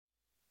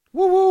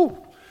Woo woo!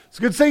 It's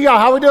good to see y'all.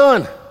 How we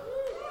doing?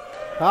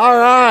 All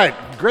right.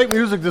 Great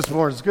music this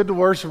morning. It's good to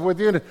worship with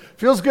you, and it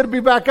feels good to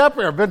be back up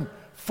here. It's been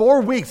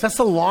 4 weeks. That's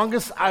the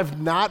longest I've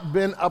not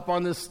been up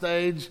on this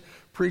stage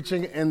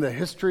preaching in the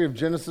history of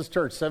Genesis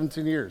Church.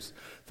 17 years.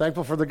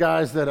 Thankful for the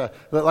guys that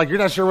like you're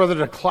not sure whether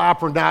to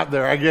clap or not.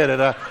 There, I get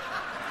it.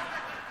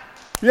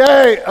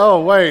 Yay!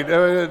 Oh wait.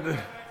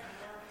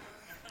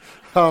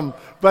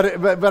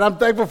 But I'm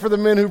thankful for the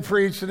men who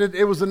preached, and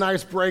it was a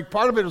nice break.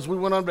 Part of it was we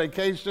went on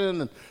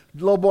vacation, and a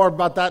little more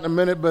about that in a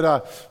minute.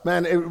 But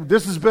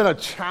this has been a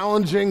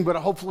challenging but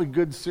hopefully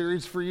good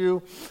series for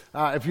you.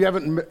 If you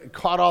haven't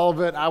caught all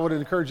of it, I would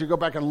encourage you to go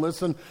back and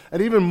listen.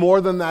 And even more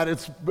than that,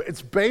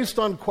 it's based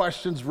on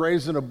questions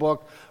raised in a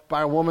book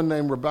by a woman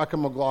named Rebecca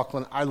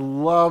McLaughlin. I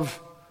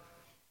love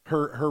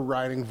her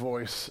writing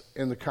voice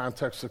in the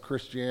context of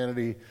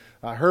Christianity.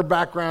 Her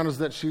background is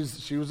that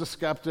she was a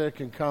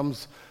skeptic and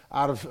comes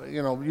out of,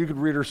 you could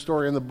read her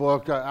story in the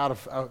book, out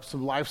of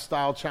some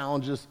lifestyle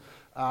challenges,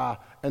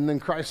 and then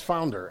Christ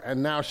found her.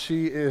 And now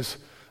she is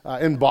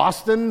in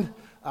Boston,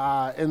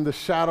 in the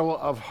shadow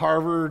of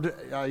Harvard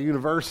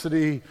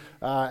University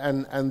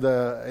and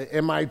the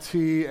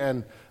MIT,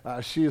 and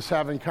she is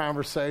having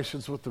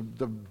conversations with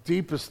the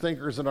deepest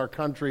thinkers in our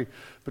country,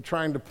 but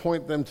trying to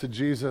point them to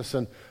Jesus,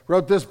 and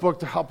wrote this book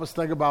to help us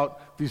think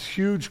about these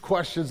huge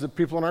questions that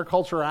people in our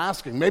culture are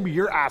asking. Maybe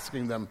you're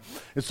asking them.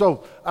 And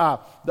so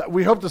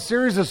we hope the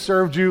series has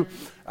served you.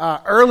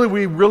 Early,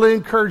 we really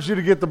encourage you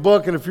to get the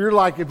book, and if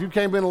you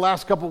came in the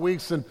last couple of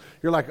weeks and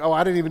you're like, oh,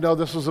 I didn't even know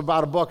this was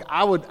about a book,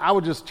 I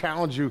would just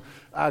challenge you,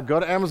 go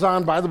to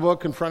Amazon, buy the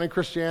book, Confronting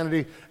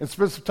Christianity, and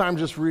spend some time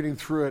just reading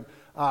through it,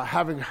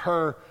 having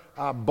her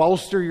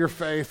bolster your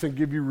faith and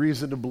give you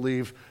reason to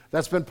believe.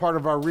 That's been part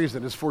of our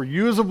reason. It's for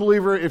you as a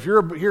believer, if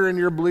you're here and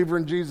you're a believer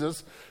in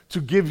Jesus,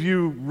 to give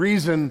you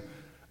reason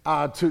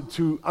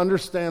to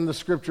understand the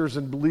scriptures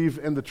and believe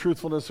in the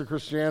truthfulness of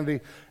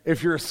Christianity.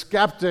 If you're a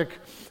skeptic,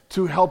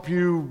 to help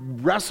you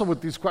wrestle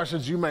with these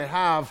questions you may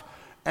have,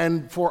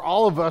 and for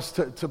all of us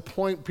to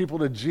point people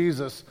to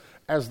Jesus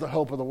as the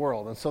hope of the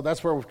world. And so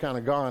that's where we've kind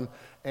of gone.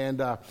 And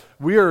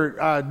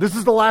this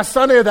is the last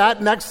Sunday of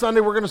that. Next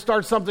Sunday, we're going to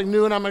start something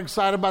new, and I'm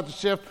excited about the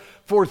shift.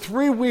 For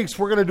 3 weeks,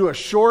 we're going to do a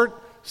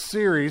short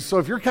series. So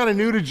if you're kind of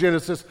new to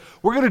Genesis,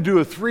 we're going to do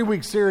a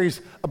 3-week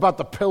series about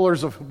the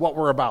pillars of what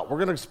we're about. We're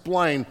going to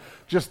explain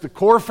just the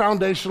core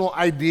foundational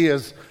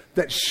ideas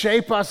that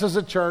shape us as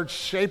a church,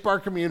 shape our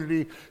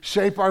community,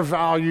 shape our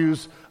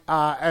values,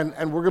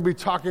 and we're going to be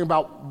talking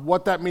about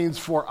what that means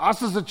for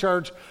us as a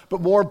church, but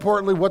more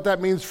importantly, what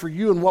that means for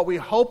you and what we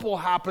hope will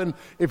happen.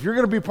 If you're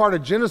going to be part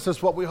of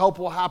Genesis, what we hope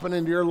will happen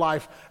into your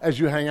life as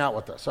you hang out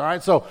with us, all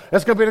right? So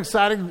it's going to be an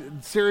exciting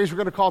series. We're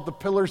going to call it the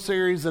Pillar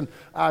Series, and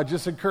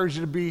just encourage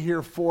you to be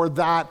here for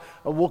that.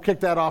 We'll kick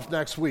that off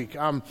next week.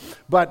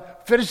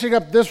 But finishing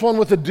up this one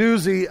with a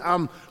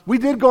doozy, we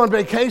did go on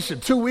vacation.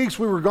 2 weeks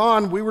we were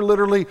gone. We were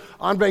literally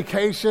on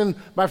vacation.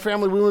 My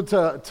family, we went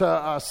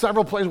to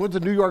several places. We went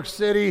to New York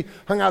City,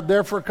 hung out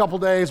there for a couple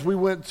days. We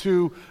went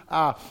to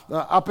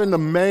up into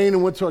Maine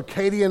and went to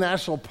Acadia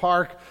National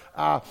Park.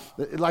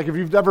 Like if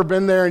you've never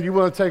been there and you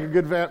want to take a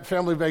good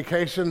family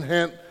vacation,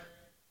 hint,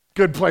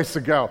 good place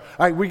to go. All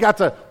right, we got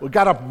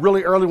up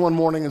really early one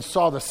morning and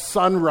saw the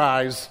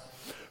sunrise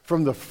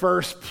from the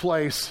first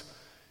place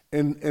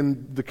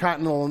in the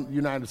continental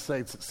United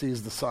States that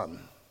sees the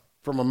sun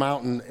from a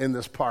mountain in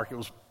this park. It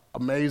was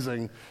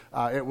amazing.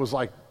 It was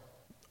like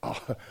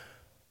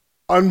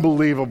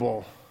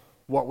unbelievable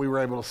what we were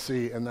able to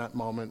see in that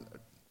moment.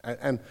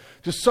 And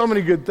just so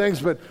many good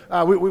things. But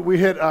we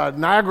hit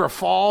Niagara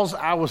Falls.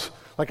 I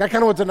kind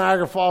of went to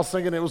Niagara Falls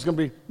thinking it was going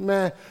to be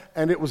meh,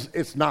 and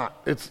it's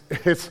not.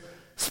 It's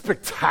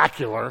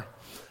spectacular.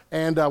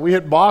 And we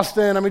hit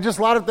Boston. I mean, just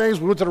a lot of things.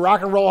 We went to the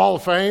Rock and Roll Hall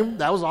of Fame.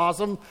 That was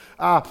awesome.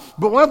 But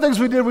one of the things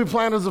we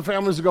planned as a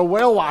family is to go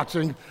whale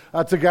watching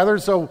together.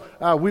 So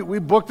we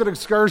booked an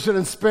excursion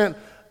and spent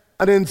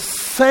an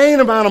insane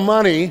amount of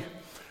money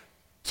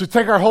to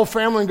take our whole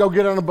family and go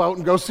get on a boat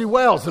and go see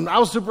whales. And I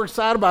was super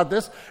excited about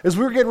this. As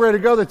we were getting ready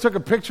to go, they took a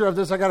picture of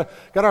this. I got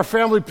our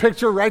family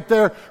picture right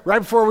there, right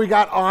before we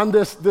got on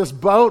this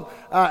boat.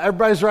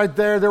 Everybody's right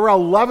there. There were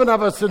 11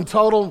 of us in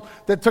total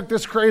that took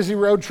this crazy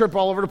road trip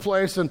all over the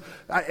place. And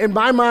in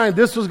my mind,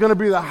 this was going to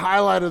be the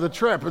highlight of the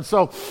trip. And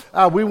so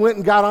we went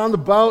and got on the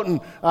boat,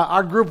 and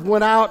our group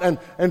went out, and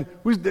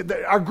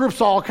our group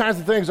saw all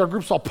kinds of things. Our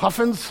group saw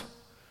puffins.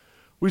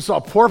 We saw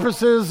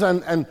porpoises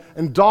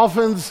and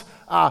dolphins.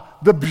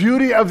 The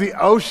beauty of the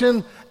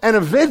ocean, and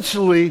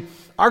eventually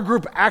our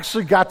group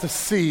actually got to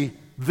see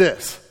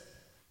this.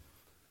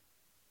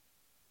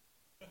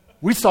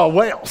 We saw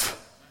whales.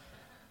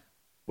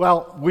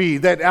 Well,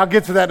 I'll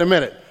get to that in a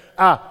minute.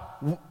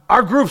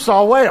 Our group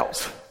saw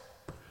whales.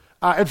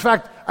 In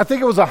fact, I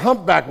think it was a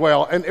humpback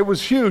whale, and it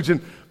was huge, and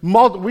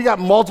we got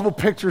multiple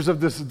pictures of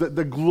this,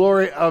 the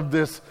glory of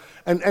this.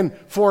 And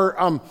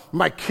for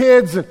my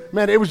kids,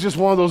 man, it was just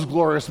one of those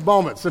glorious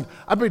moments. And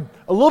I've been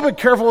a little bit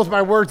careful with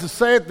my words to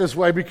say it this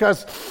way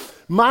because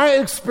my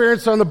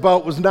experience on the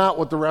boat was not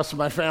what the rest of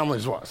my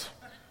family's was.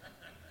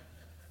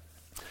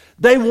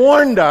 They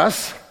warned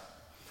us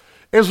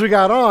as we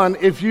got on,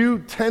 if you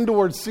tend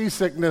towards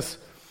seasickness,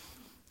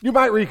 you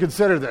might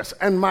reconsider this.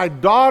 And my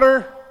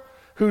daughter,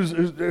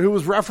 who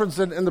was referenced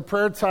in the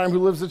prayer time, who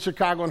lives in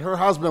Chicago, and her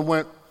husband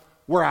went,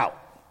 we're out.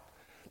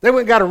 They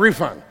went and got a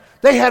refund.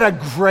 They had a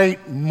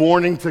great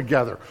morning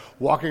together,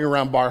 walking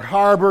around Bar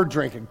Harbor,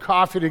 drinking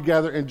coffee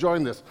together,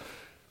 enjoying this.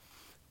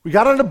 We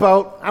got on the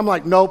boat. I'm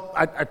like, nope,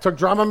 I took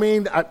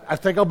Dramamine. I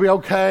think I'll be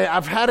okay.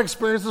 I've had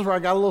experiences where I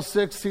got a little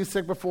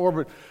seasick before,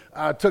 but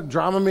I took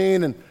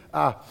Dramamine, and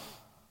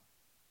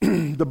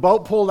the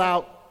boat pulled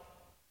out,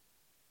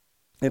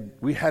 and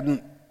we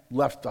hadn't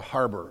left the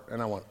harbor,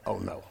 and I went, oh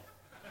no.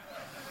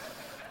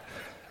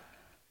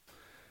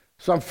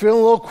 So I'm feeling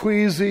a little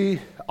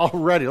queasy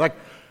already. Like,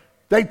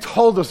 they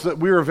told us that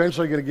we were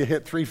eventually going to get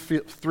hit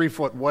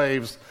 3-foot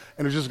waves,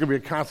 and it was just going to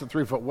be a constant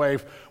 3-foot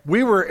wave.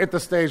 We were at the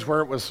stage where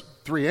it was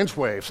 3-inch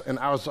waves, and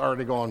I was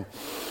already going,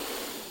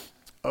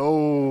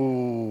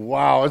 oh,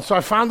 wow. And so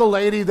I found the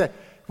lady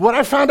what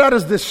I found out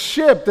is this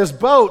ship, this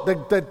boat,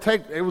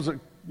 it was, maybe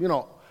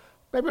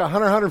 100,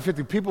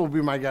 150 people would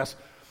be my guess.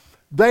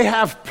 They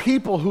have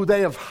people who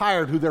they have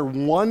hired who their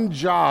one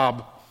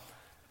job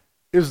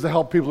is to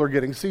help people who are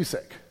getting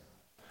seasick.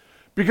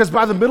 Because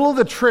by the middle of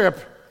the trip,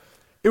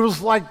 it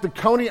was like the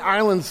Coney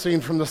Island scene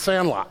from The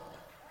Sandlot.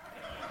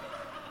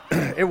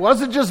 It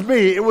wasn't just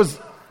me. It was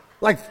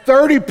like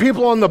 30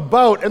 people on the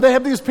boat. And they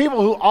have these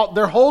people who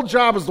their whole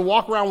job is to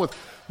walk around with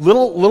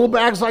little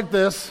bags like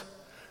this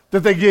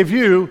that they give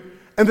you,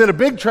 and then a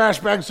big trash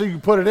bag so you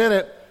can put it in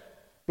it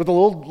with a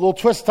little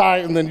twist tie,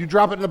 and then you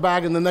drop it in the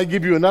bag, and then they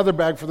give you another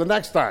bag for the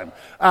next time.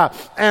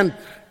 And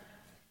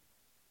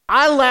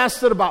I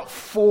lasted about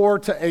 4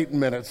 to 8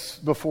 minutes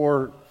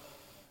before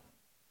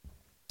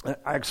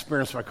I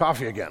experienced my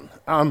coffee again.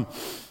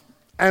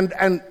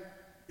 And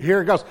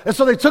here it goes. And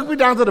so they took me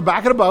down to the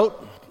back of the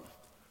boat,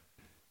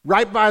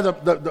 right by the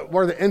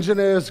where the engine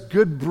is,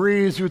 good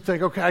breeze. You would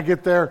think, okay, I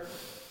get there.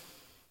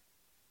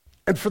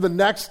 And for the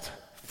next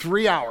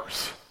 3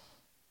 hours,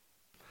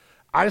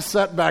 I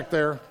sat back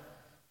there.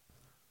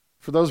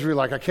 For those of you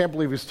like, I can't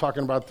believe he's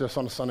talking about this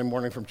on a Sunday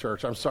morning from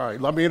church. I'm sorry.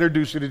 Let me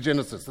introduce you to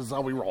Genesis. This is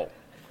how we roll.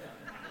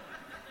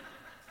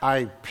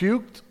 I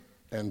puked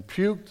and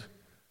puked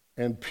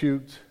and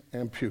puked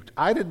and puked.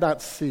 I did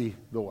not see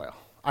the whale.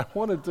 I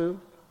wanted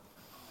to.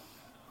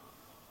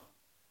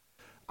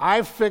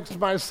 I fixed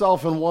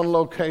myself in one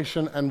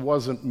location and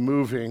wasn't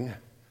moving,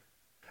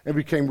 and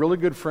became really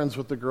good friends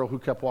with the girl who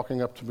kept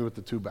walking up to me with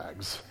the 2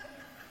 bags.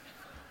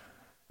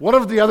 One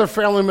of the other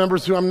family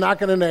members, who I'm not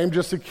going to name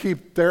just to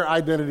keep their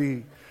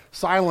identity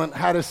silent,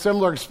 had a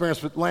similar experience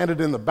but landed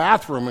in the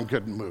bathroom and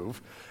couldn't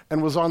move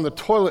and was on the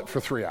toilet for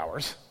 3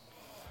 hours.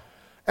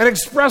 And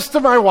expressed to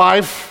my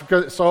wife,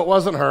 so it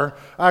wasn't her,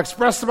 I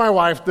expressed to my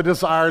wife the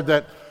desire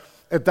that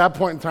at that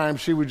point in time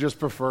she would just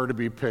prefer to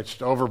be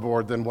pitched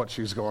overboard than what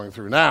she's going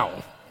through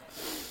now.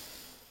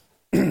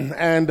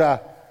 And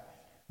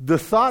the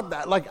thought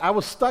that, like, I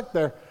was stuck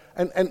there,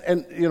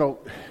 and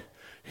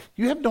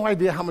you have no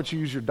idea how much you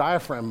use your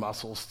diaphragm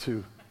muscles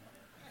to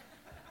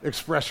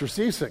express your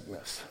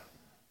seasickness.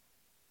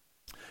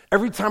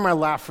 Every time I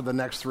laughed for the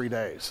next 3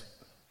 days,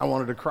 I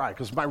wanted to cry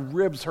because my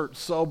ribs hurt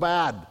so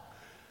bad.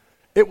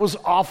 It was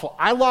awful.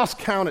 I lost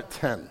count at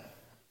 10.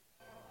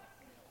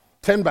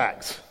 10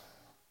 bags.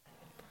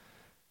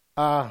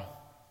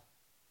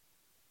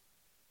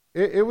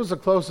 It was the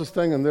closest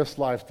thing in this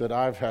life that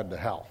I've had to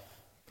hell.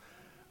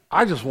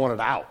 I just wanted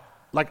out.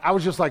 Like, I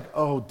was just like,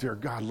 oh, dear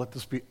God, let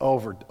this be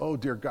over. Oh,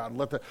 dear God,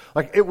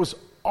 like, it was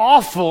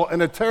awful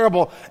and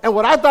terrible. And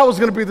what I thought was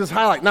going to be this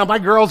highlight. Now, my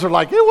girls are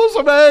like, it was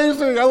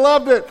amazing. I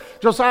loved it.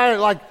 Josiah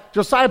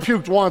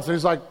puked once, and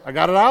he's like, I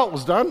got it out. It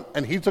was done.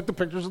 And he took the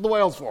pictures of the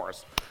whales for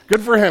us.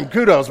 Good for him.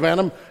 Kudos, man.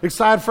 I'm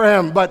excited for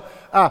him. But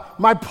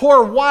my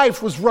poor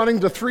wife was running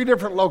to 3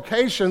 different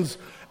locations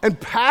and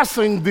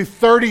passing the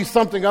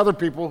 30-something other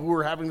people who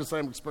were having the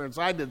same experience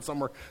I did,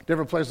 somewhere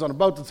different places on a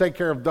boat, to take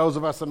care of those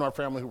of us in our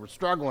family who were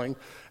struggling.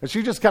 And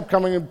she just kept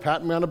coming and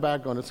patting me on the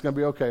back going, it's going to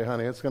be okay,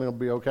 honey, it's going to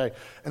be okay.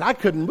 And I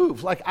couldn't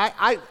move. Like,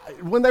 I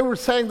when they were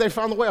saying they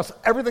found the whales,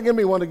 everything in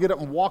me wanted to get up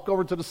and walk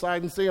over to the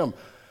side and see them.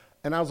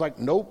 And I was like,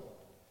 nope.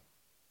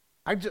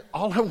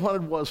 All I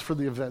wanted was for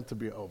the event to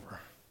be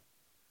over.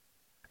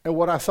 And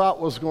what I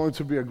thought was going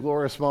to be a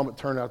glorious moment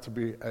turned out to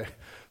be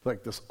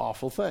like this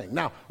awful thing.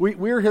 Now, we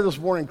were here this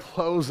morning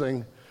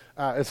closing,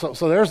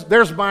 so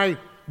there's my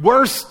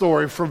worst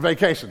story from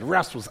vacation. The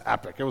rest was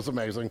epic. It was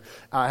amazing.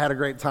 I had a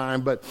great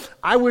time, but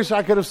I wish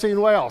I could have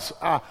seen whales.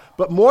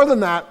 But more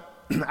than that,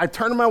 I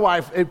turned to my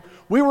wife.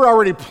 We were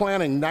already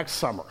planning next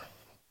summer.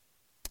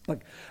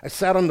 Like, I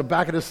sat on the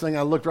back of this thing,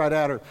 I looked right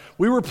at her.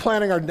 We were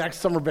planning our next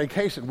summer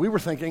vacation. We were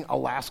thinking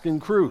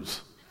Alaskan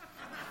cruise.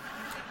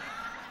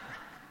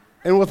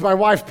 And with my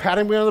wife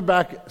patting me on the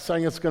back,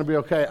 saying it's going to be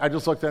okay, I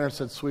just looked at her and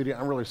said, sweetie,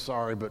 I'm really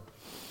sorry, but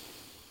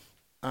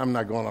I'm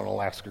not going on an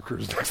Alaska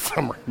cruise next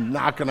summer.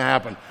 Not going to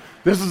happen.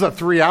 This is a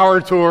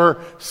 3-hour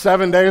tour,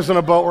 7 days on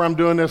a boat where I'm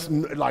doing this,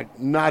 like,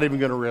 not even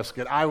going to risk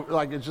it.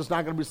 It's just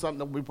not going to be something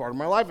that will be part of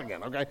my life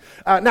again, okay?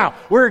 Now,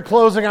 we're in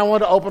closing. I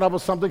wanted to open up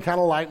with something kind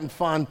of light and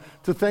fun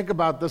to think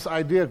about this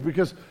idea,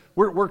 because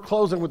we're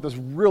closing with this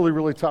really,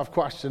 really tough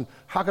question.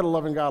 How could a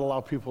loving God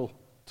allow people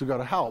to go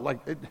to hell? Like,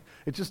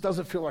 it just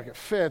doesn't feel like it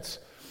fits.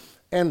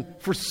 And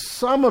for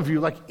some of you,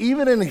 like,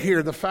 even in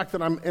here, the fact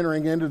that I'm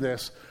entering into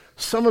this,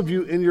 some of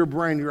you in your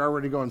brain, you're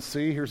already going,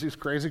 see, here's these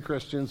crazy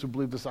Christians who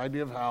believe this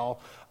idea of hell.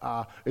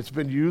 It's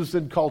been used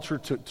in culture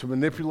to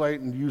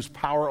manipulate and use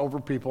power over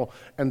people,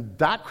 and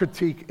that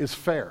critique is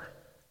fair.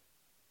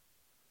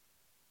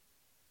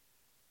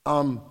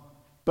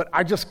 But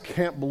I just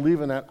can't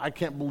believe in that. I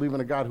can't believe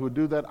in a God who would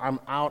do that. I'm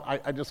out.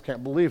 I just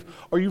can't believe.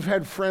 Or you've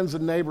had friends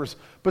and neighbors.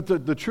 But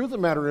the truth of the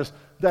matter is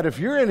that if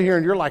you're in here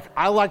and you're like,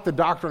 I like the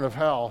doctrine of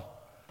hell,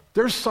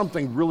 there's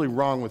something really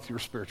wrong with your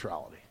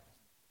spirituality.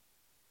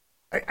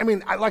 I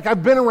mean,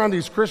 I've been around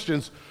these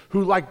Christians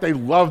who, like, they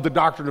love the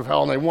doctrine of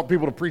hell and they want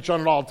people to preach on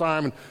it all the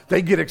time and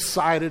they get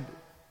excited.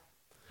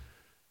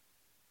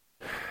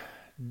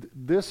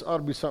 This ought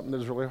to be something that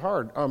is really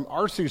hard.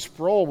 R.C.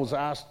 Sproul was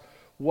asked,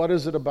 what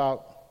is it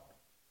about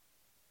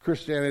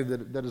Christianity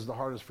that is the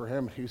hardest for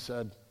him? He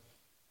said,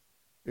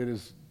 it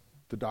is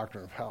the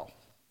doctrine of hell.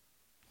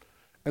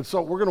 And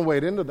so we're going to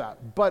wade into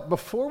that. But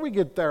before we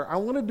get there, I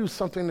want to do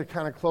something to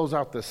kind of close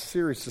out this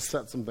series to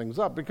set some things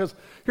up. Because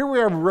here we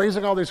are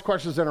raising all these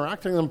questions,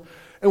 interacting them.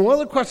 And one of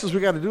the questions we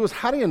got to do is,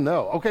 how do you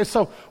know? Okay,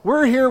 so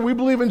we're here. We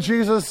believe in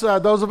Jesus.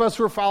 Those of us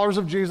who are followers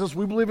of Jesus,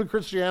 we believe in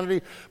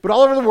Christianity. But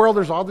all over the world,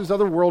 there's all these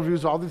other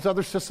worldviews, all these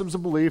other systems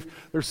of belief.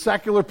 There's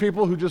secular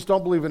people who just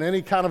don't believe in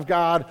any kind of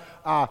God.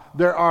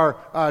 There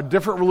are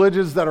different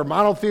religions that are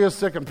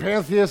monotheistic and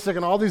pantheistic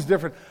and all these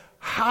different.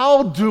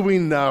 How do we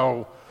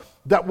know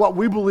that what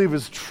we believe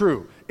is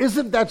true?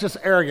 Isn't that just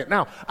arrogant?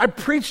 Now, I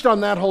preached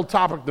on that whole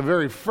topic the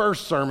very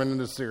first sermon in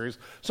this series,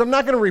 so I'm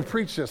not going to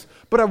re-preach this.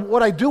 But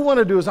what I do want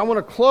to do is I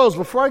want to close,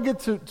 before I get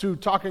to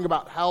talking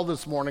about hell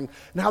this morning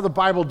and how the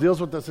Bible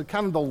deals with this and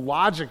kind of the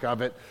logic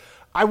of it,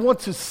 I want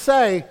to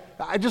say,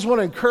 I just want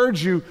to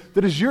encourage you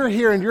that as you're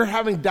here and you're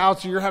having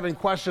doubts or you're having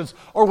questions,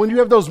 or when you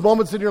have those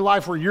moments in your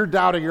life where you're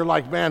doubting, you're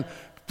like, man,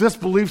 this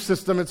belief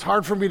system, it's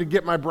hard for me to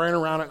get my brain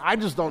around it. I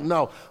just don't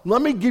know.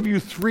 Let me give you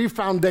 3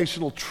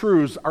 foundational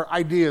truths or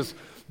ideas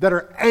that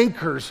are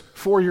anchors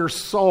for your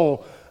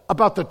soul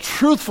about the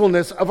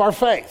truthfulness of our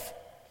faith.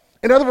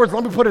 In other words,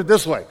 let me put it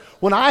this way.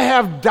 When I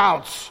have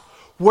doubts,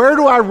 where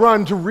do I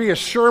run to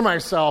reassure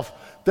myself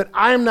that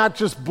I'm not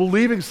just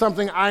believing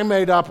something I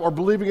made up or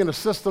believing in a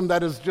system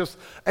that is just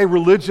a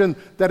religion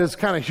that is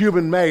kind of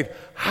human-made?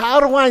 How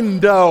do I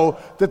know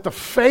that the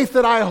faith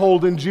that I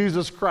hold in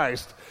Jesus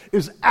Christ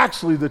is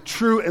actually the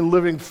true and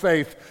living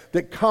faith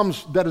that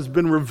has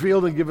been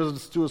revealed and given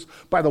to us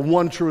by the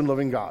one true and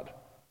living God?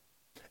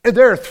 And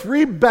there are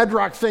 3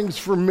 bedrock things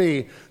for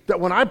me that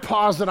when I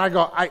pause and I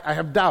go, I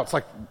have doubts,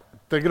 like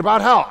thinking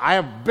about hell. I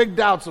have big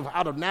doubts of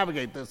how to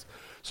navigate this.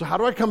 So how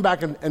do I come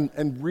back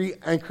and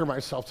re-anchor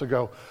myself to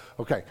go,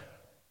 okay,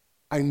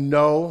 I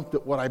know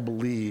that what I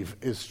believe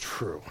is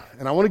true.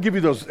 And I want to give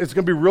you those. It's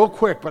going to be real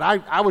quick, but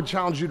I would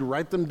challenge you to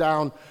write them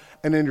down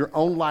and in your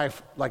own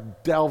life,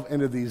 like, delve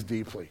into these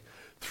deeply.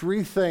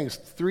 3 things,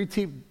 3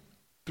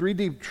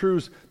 deep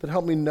truths that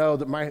help me know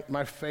that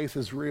my faith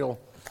is real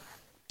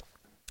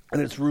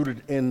and it's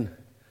rooted in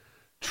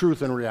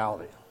truth and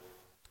reality.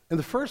 And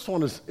the first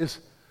one is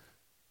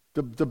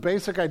the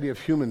basic idea of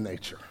human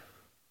nature,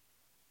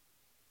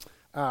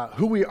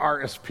 who we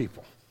are as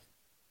people.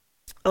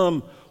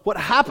 What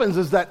happens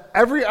is that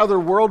every other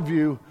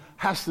worldview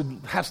has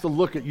to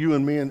look at you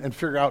and me and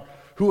figure out,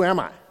 who am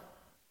I?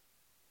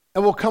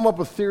 And we'll come up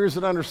with theories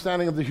and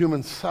understanding of the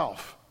human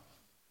self.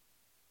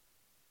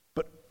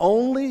 But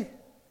only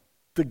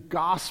the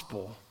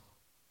gospel,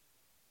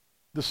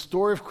 the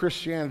story of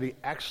Christianity,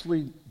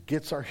 actually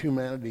gets our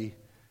humanity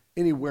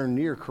anywhere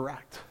near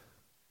correct.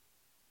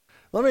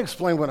 Let me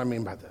explain what I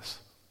mean by this.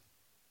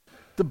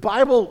 The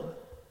Bible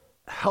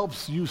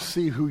helps you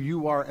see who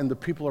you are and the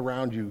people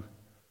around you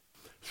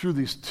through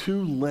these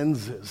 2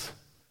 lenses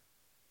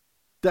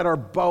that are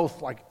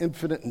both like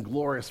infinite and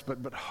glorious,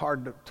 but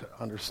hard to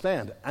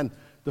understand. And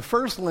the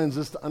first lens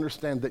is to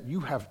understand that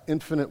you have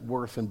infinite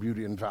worth and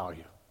beauty and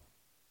value.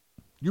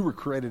 You were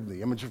created in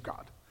the image of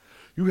God.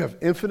 You have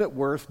infinite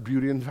worth,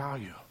 beauty, and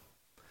value.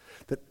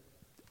 That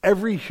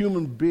every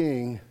human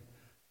being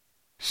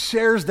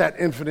shares that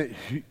infinite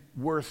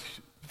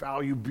worth,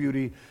 value,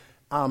 beauty,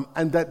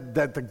 and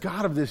that the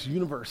God of this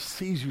universe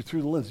sees you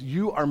through the lens.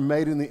 You are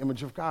made in the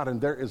image of God, and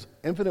there is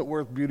infinite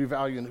worth, beauty,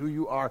 value in who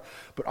you are,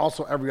 but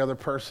also every other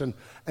person.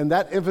 And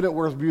that infinite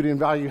worth, beauty, and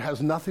value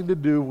has nothing to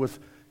do with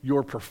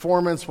your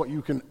performance, what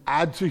you can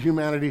add to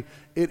humanity.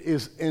 It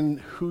is in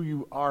who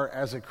you are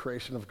as a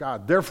creation of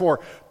God.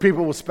 Therefore,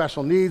 people with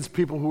special needs,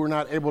 people who are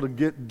not able to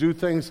do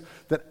things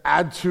that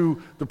add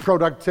to the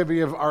productivity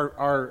of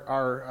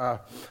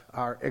our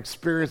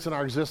experience and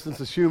our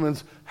existence as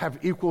humans, have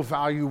equal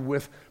value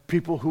with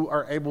people who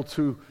are able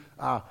to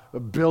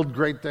build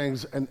great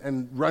things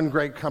and run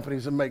great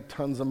companies and make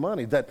tons of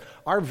money. That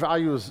our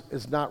value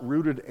is not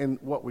rooted in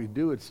what we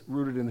do, it's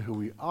rooted in who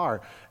we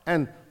are.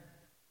 And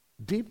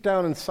deep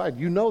down inside,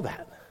 you know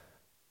that.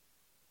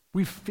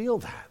 We feel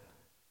that.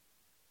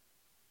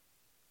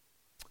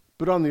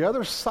 But on the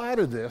other side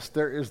of this,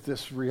 there is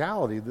this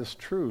reality, this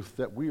truth,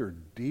 that we are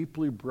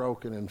deeply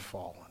broken and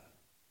fallen.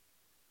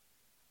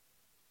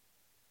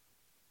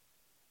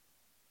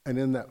 And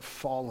in that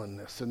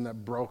fallenness, in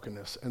that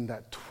brokenness, and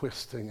that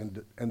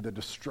twisting, and the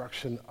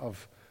destruction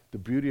of the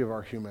beauty of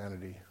our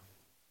humanity,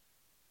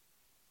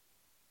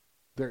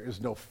 there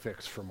is no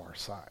fix from our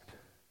side.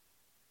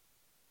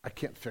 I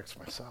can't fix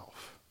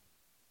myself.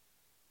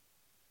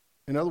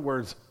 In other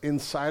words,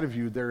 inside of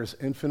you, there is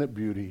infinite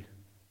beauty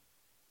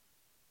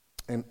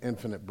and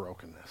infinite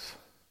brokenness.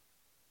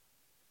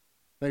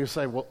 Now you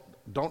say, well,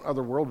 don't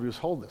other worldviews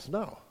hold this?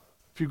 No.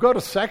 If you go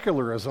to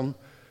secularism,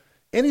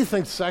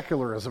 anything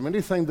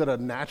that a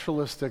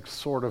naturalistic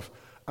sort of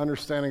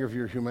understanding of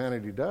your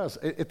humanity does,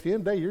 at the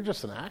end of the day, you're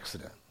just an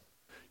accident.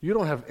 You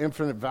don't have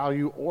infinite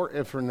value or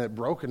infinite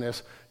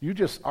brokenness. You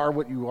just are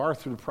what you are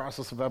through the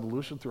process of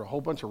evolution, through a whole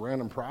bunch of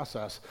random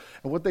process.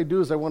 And what they do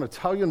is they want to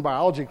tell you in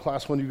biology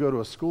class when you go to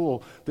a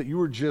school that you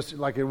were just,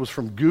 like it was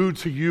from goo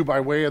to you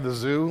by way of the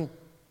zoo.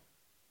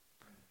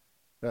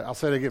 I'll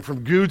say it again,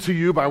 from goo to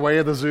you by way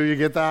of the zoo, you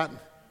get that?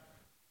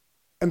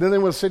 And then they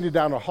want to send you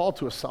down the hall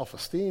to a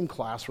self-esteem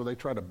class where they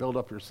try to build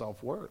up your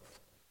self-worth.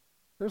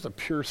 There's a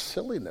pure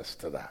silliness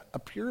to that.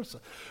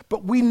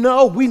 But we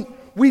know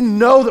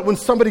that when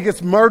somebody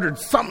gets murdered,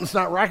 something's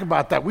not right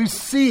about that. We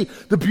see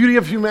the beauty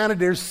of humanity.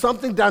 There's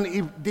something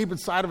down deep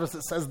inside of us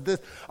that says this,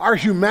 our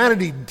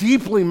humanity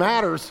deeply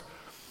matters.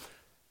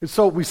 And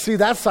so we see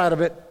that side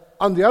of it.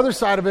 On the other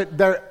side of it,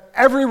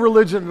 every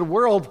religion in the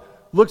world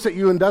looks at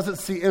you and doesn't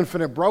see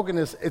infinite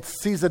brokenness. It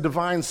sees a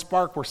divine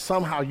spark where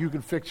somehow you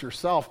can fix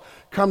yourself.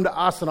 Come to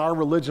us and our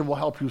religion will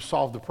help you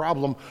solve the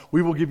problem.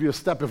 We will give you a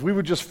step. If we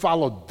would just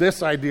follow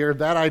this idea,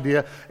 that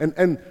idea,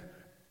 and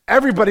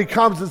everybody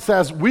comes and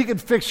says, we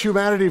could fix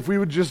humanity if we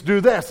would just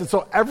do this. And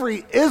so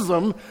every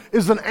ism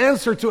is an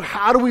answer to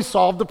how do we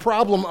solve the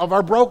problem of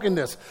our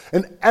brokenness.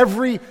 And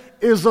every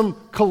ism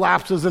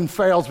collapses and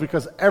fails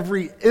because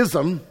every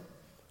ism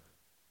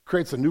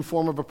creates a new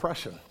form of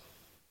oppression.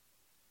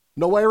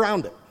 No way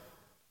around it.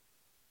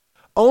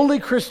 Only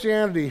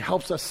Christianity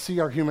helps us see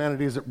our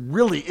humanity as it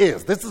really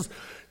is. This is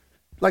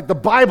like the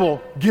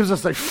Bible gives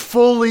us a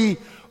fully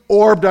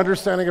orbed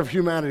understanding of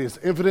humanity. It's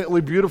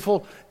infinitely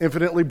beautiful,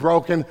 infinitely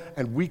broken,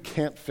 and we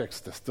can't fix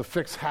this. The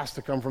fix has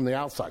to come from the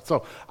outside.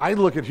 So I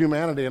look at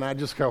humanity and I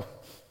just go,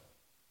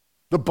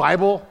 the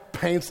Bible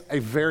paints a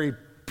very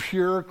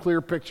pure,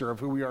 clear picture of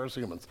who we are as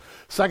humans.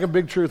 Second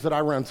big truth that I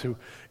run to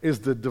is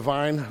the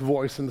divine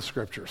voice in the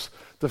scriptures.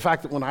 The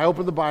fact that when I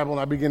open the Bible and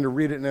I begin to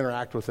read it and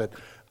interact with it,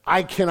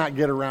 I cannot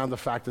get around the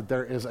fact that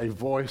there is a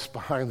voice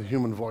behind the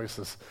human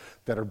voices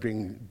that are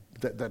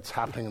that's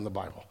happening in the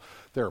Bible.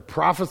 There are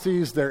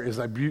prophecies, there is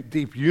a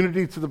deep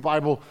unity to the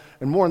Bible,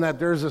 and more than that,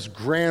 there's this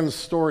grand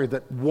story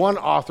that one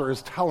author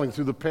is telling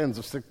through the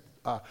pens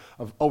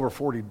of over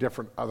 40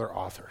 different other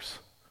authors.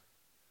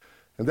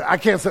 And I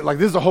can't say, like,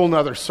 this is a whole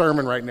nother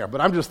sermon right now,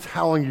 but I'm just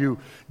telling you,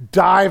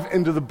 dive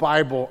into the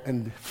Bible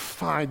and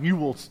you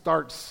will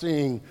start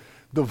seeing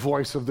the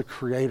voice of the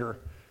Creator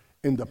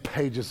in the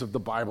pages of the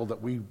Bible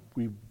that we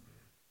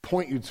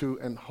point you to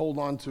and hold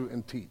on to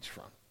and teach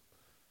from.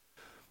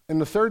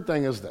 And the third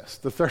thing is this.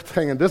 The third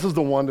thing, and this is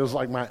the one that's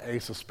like my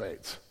ace of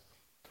spades.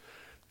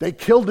 They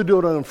killed the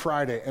dude on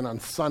Friday, and on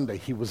Sunday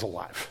he was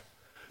alive.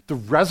 The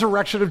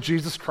resurrection of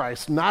Jesus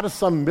Christ, not as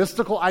some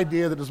mystical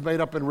idea that is made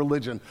up in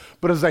religion,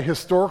 but as a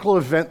historical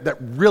event that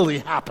really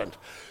happened.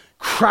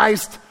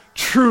 Christ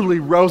truly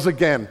rose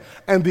again,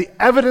 and the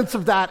evidence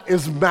of that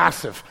is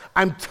massive.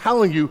 I'm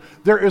telling you,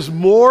 there is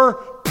more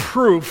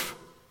proof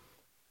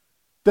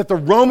that the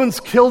Romans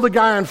killed a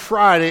guy on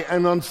Friday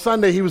and on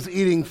Sunday he was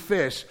eating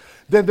fish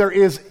than there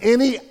is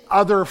any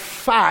other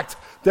fact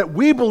that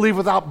we believe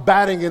without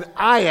batting an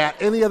eye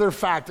at any other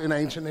fact in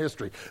ancient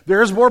history.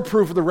 There is more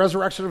proof of the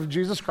resurrection of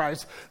Jesus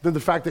Christ than the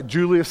fact that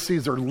Julius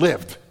Caesar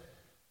lived.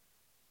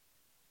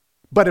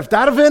 But if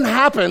that event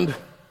happened,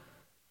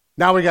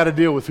 now we got to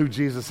deal with who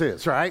Jesus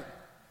is, right?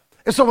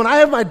 And so when I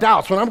have my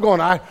doubts, when I'm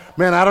going, I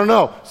don't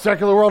know.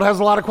 Secular world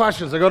has a lot of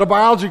questions. I go to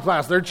biology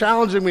class. They're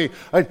challenging me.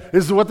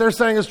 Is what they're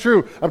saying is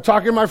true? I'm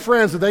talking to my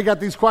friends, and they got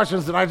these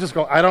questions, and I just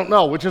go, I don't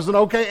know, which is an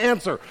okay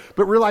answer.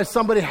 But realize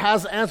somebody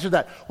has answered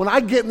that. When I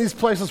get in these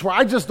places where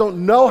I just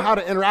don't know how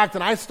to interact,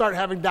 and I start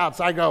having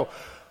doubts, I go,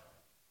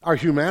 our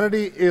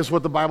humanity is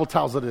what the Bible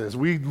tells it is.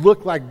 We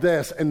look like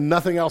this, and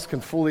nothing else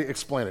can fully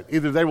explain it.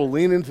 Either they will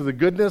lean into the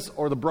goodness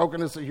or the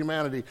brokenness of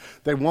humanity.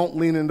 They won't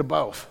lean into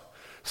both.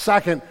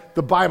 Second,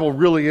 the Bible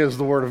really is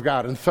the Word of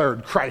God. And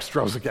third, Christ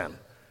rose again.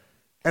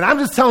 And I'm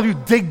just telling you,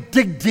 dig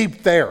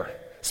deep there.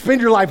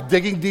 Spend your life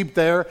digging deep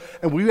there,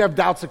 and when you have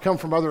doubts that come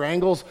from other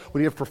angles,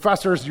 when you have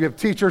professors, you have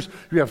teachers,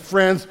 you have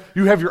friends,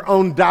 you have your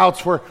own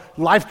doubts where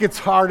life gets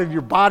hard and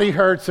your body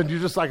hurts and you're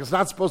just like, it's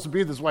not supposed to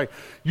be this way.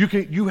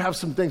 You have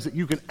some things that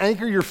you can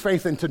anchor your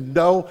faith in to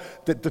know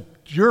that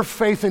your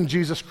faith in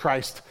Jesus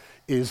Christ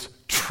is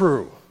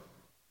true.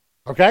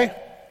 Okay?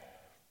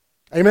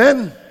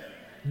 Amen?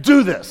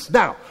 Do this.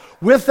 Now,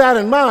 with that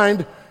in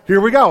mind,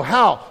 here we go.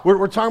 Hell.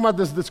 We're talking about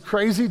this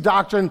crazy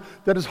doctrine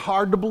that is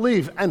hard to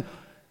believe. And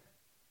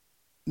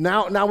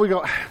now we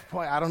go,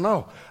 boy, I don't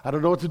know. I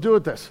don't know what to do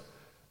with this.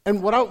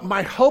 And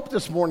my hope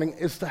this morning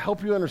is to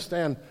help you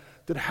understand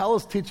that hell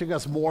is teaching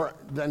us more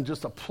than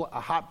just a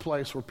hot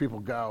place where people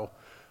go,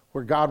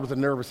 where God with a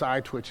nervous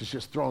eye twitch is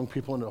just throwing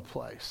people into a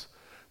place.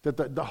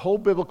 That the whole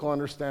biblical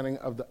understanding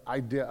of the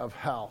idea of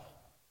hell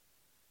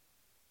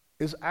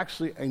is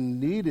actually a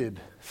needed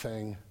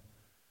thing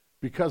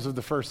because of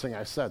the first thing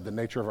I said, the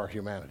nature of our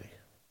humanity.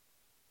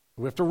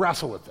 We have to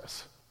wrestle with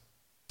this.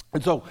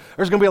 And so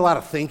there's going to be a lot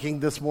of thinking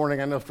this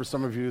morning. I know for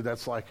some of you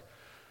that's like,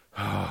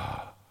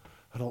 I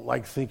don't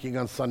like thinking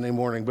on Sunday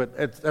morning,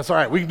 but that's all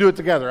right. We can do it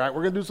together, all right?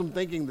 We're going to do some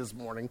thinking this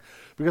morning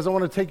because I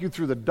want to take you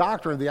through the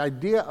doctrine, the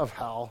idea of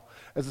hell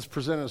as it's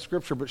presented in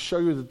Scripture, but show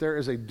you that there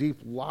is a deep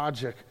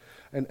logic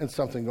and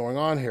something going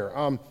on here.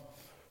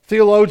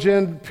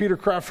 Theologian Peter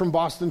Kreft from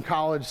Boston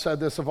College said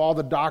this: of all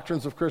the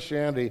doctrines of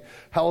Christianity,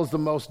 hell is the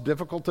most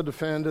difficult to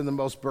defend and the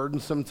most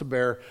burdensome to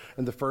bear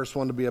and the first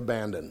one to be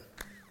abandoned.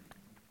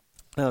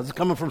 Now, this is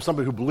coming from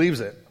somebody who believes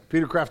it.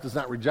 Peter Kreft is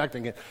not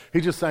rejecting it.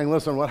 He's just saying,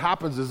 listen, what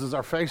happens is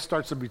our faith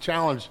starts to be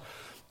challenged.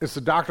 It's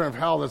the doctrine of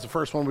hell that's the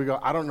first one we go,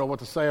 I don't know what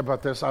to say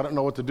about this. I don't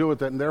know what to do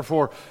with it, and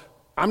therefore,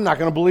 I'm not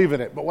going to believe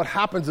in it. But what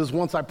happens is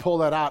once I pull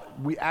that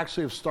out, we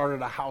actually have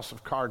started a house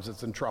of cards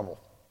that's in trouble.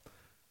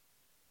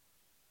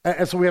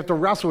 And so we have to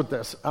wrestle with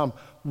this.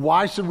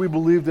 Why should we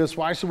believe this?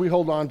 Why should we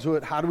hold on to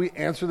it? How do we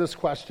answer this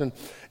question?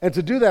 And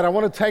to do that, I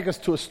want to take us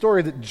to a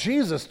story that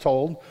Jesus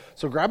told.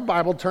 So grab a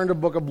Bible, turn to the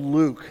book of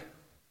Luke.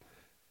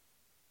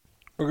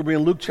 We're going to be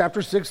in Luke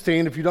chapter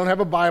 16. If you don't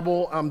have a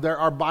Bible, there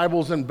are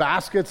Bibles in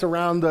baskets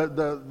around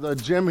the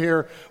gym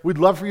here. We'd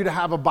love for you to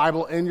have a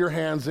Bible in your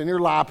hands, in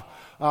your lap,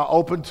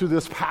 open to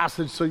this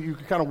passage so you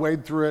can kind of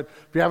wade through it.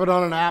 If you have it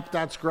on an app,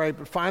 that's great.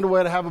 But find a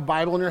way to have a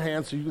Bible in your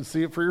hand so you can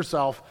see it for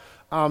yourself.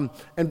 And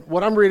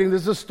what I'm reading,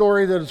 this is a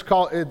story that is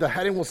called, the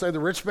heading will say, The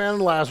Rich Man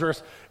and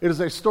Lazarus. It is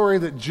a story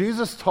that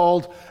Jesus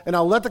told, and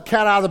I'll let the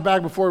cat out of the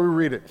bag before we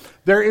read it.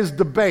 There is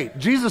debate.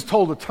 Jesus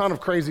told a ton of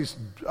crazy,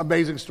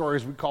 amazing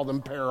stories. We call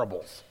them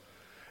parables.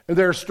 And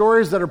there are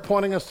stories that are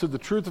pointing us to the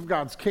truth of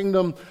God's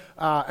kingdom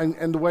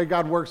and the way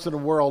God works in the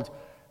world.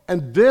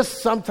 And this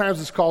sometimes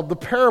is called the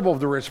parable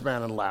of the rich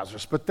man and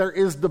Lazarus. But there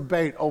is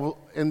debate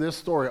in this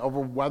story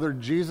over whether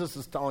Jesus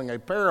is telling a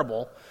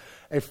parable,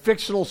 a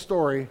fictional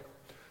story,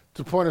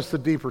 to point us to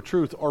deeper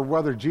truth, or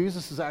whether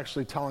Jesus is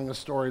actually telling a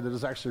story that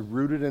is actually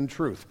rooted in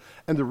truth.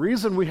 And the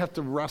reason we have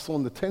to wrestle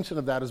in the tension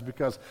of that is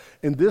because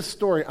in this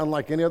story,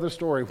 unlike any other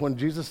story, when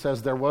Jesus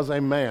says there was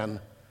a man,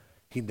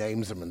 he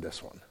names him in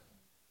this one.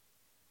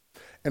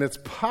 And it's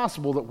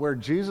possible that where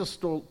Jesus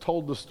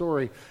told the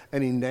story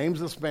and he names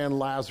this man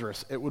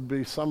Lazarus, it would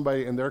be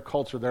somebody in their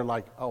culture, they're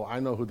like, oh, I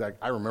remember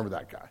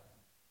that guy.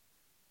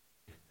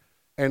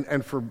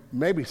 And for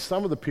maybe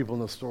some of the people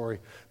in the story,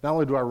 not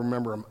only do I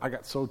remember him, I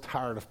got so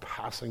tired of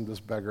passing this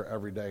beggar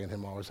every day and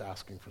him always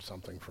asking for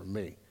something from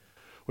me.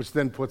 Which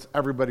then puts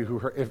everybody who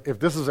heard, if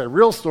this is a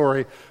real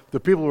story, the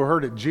people who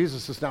heard it,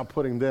 Jesus is now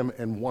putting them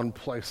in one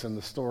place in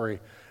the story.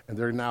 And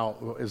they're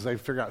now, as they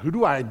figure out, who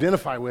do I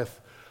identify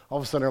with? All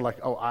of a sudden they're like,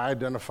 oh, I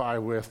identify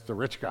with the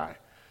rich guy.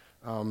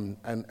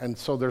 And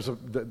so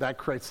that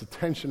creates the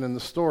tension in the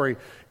story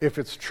if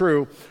it's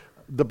true.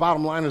 The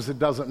bottom line is it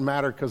doesn't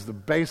matter because the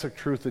basic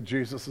truth that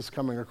Jesus is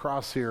coming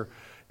across here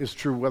is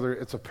true whether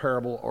it's a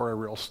parable or a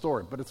real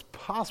story. But it's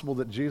possible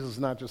that Jesus is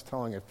not just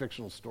telling a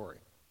fictional story.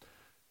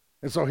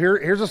 And so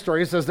here's a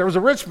story. It says, there was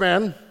a rich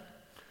man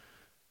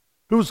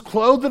who was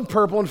clothed in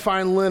purple and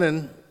fine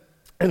linen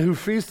and who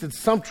feasted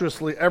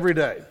sumptuously every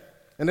day.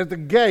 And at the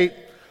gate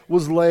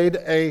was laid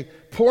a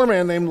poor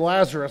man named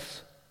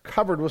Lazarus,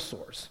 covered with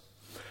sores,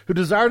 who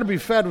desired to be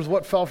fed with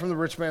what fell from the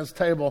rich man's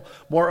table.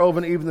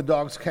 Moreover, even the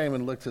dogs came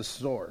and licked his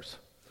sores.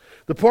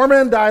 The poor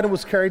man died and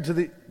was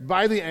carried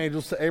by the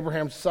angels to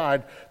Abraham's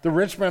side. The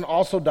rich man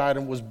also died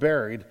and was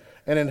buried.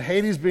 And in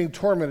Hades being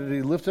tormented,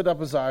 he lifted up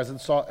his eyes and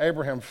saw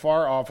Abraham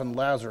far off and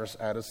Lazarus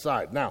at his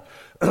side. Now,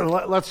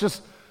 let's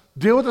just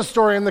deal with the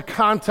story in the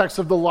context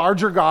of the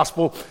larger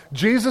gospel.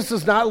 Jesus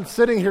is not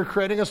sitting here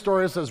creating a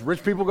story that says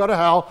rich people go to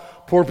hell,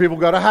 poor people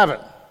go to heaven.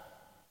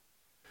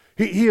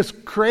 He is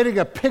creating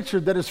a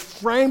picture that is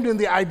framed in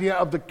the idea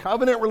of the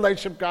covenant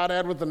relationship God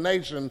had with the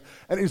nation,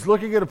 and he's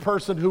looking at a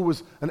person who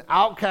was an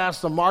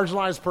outcast, a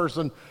marginalized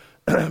person,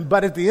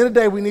 but at the end of the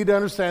day, we need to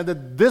understand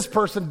that this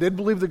person did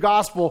believe the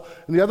gospel,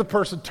 and the other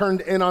person turned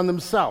in on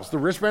themselves. The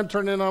rich man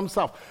turned in on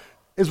himself.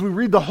 As we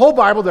read the whole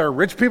Bible, there are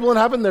rich people in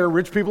heaven, there are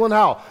rich people in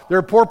hell. There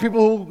are poor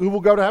people who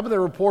will go to heaven,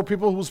 there are poor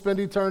people who will spend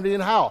eternity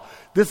in hell.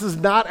 This is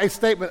not a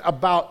statement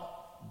about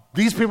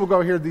these people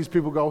go here, these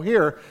people go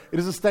here. It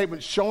is a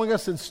statement showing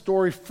us in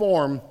story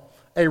form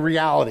a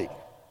reality.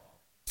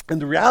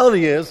 And the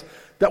reality is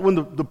that when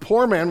the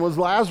poor man, when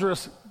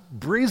Lazarus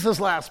breathes his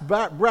last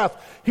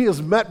breath, he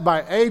is met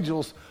by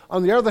angels.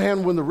 On the other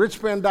hand, when the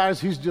rich man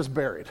dies, he's just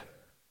buried.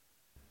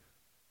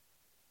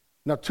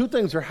 Now, two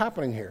things are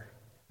happening here.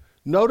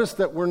 Notice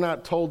that we're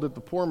not told that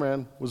the poor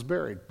man was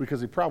buried,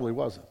 because he probably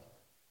wasn't.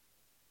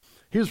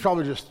 He was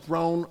probably just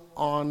thrown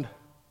on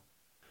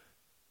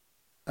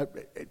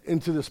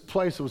into this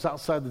place that was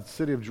outside the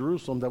city of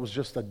Jerusalem that was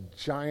just a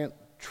giant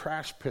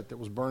trash pit that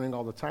was burning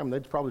all the time. They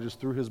probably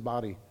just threw his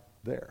body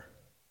there.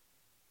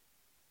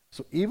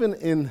 So even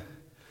in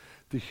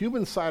the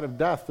human side of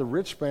death, the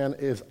rich man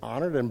is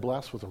honored and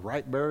blessed with a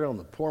right burial, and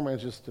the poor man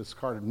is just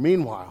discarded.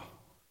 Meanwhile,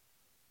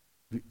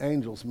 the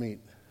angels meet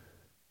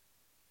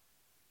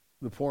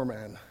the poor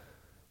man.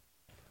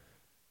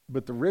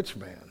 But the rich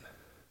man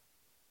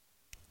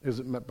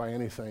isn't met by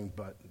anything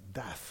but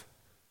death.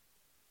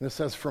 And it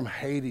says from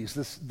Hades.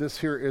 This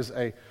here is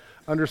a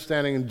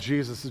understanding in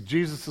Jesus.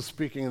 Jesus is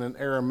speaking in an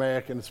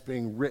Aramaic, and it's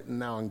being written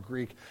now in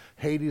Greek.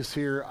 Hades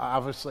here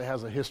obviously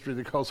has a history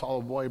that goes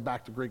all the way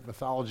back to Greek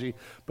mythology,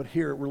 but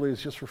here it really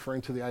is just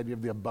referring to the idea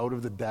of the abode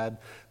of the dead,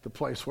 the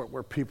place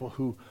where people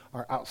who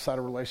are outside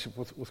a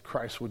relationship with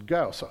Christ would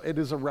go. So it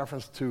is a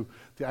reference to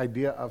the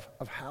idea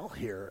of hell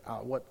here,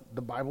 what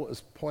the Bible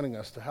is pointing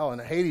us to hell.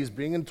 And Hades,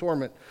 being in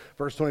torment,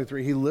 verse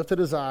 23, he lifted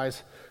his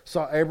eyes,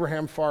 saw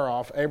Abraham far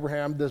off,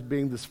 Abraham this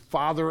being this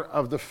father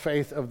of the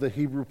faith of the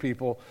Hebrew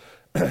people,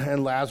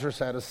 and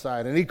Lazarus at his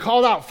side. And he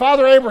called out,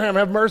 Father Abraham,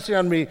 have mercy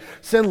on me.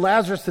 Send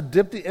Lazarus to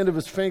dip the end of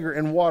his finger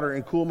in water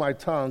and cool my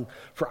tongue,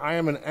 for I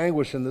am in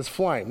anguish in this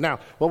flame. Now,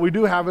 what we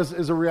do have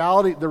is a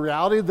reality. The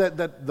reality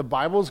that the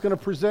Bible is going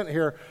to present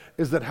here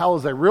is that hell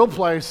is a real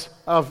place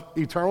of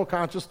eternal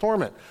conscious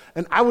torment.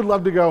 And I would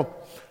love to go,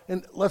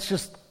 and let's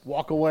just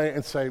walk away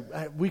and say,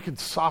 hey, we could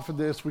soften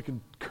this, we could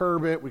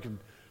curb it, we could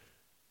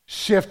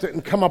shift it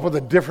and come up with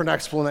a different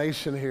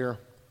explanation here.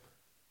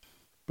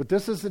 But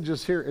this isn't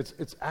just here,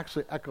 it's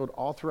actually echoed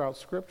all throughout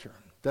Scripture,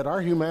 that our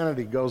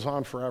humanity goes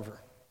on forever.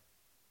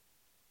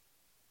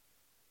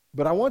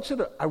 But I want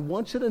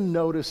you to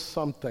notice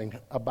something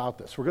about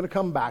this. We're going to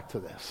come back to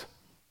this.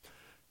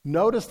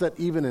 Notice that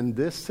even in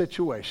this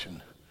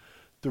situation,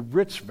 the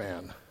rich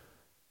man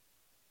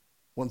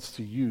wants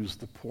to use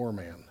the poor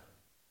man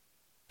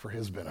for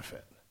his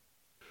benefit.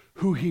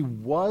 Who he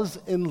was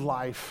in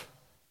life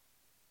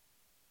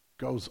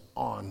goes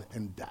on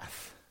in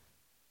death.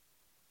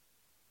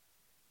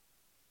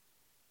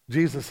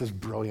 Jesus is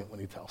brilliant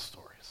when he tells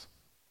stories.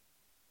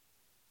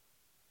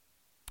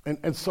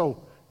 And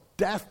so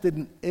death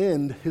didn't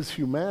end his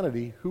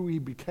humanity, who he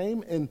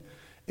became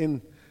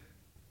in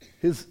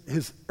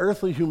his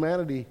earthly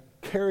humanity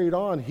carried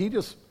on. He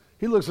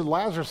looks at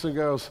Lazarus and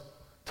goes,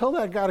 tell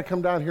that guy to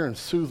come down here and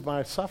soothe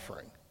my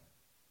suffering.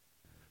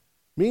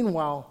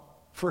 Meanwhile,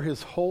 for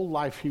his whole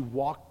life, he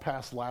walked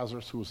past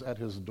Lazarus, who was at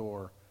his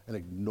door, and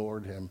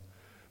ignored him,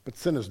 but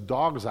sent his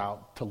dogs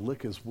out to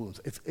lick his wounds.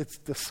 It's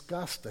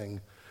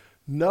disgusting.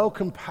 No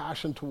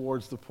compassion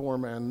towards the poor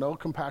man, no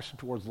compassion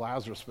towards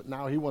Lazarus, but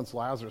now he wants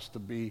Lazarus to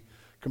be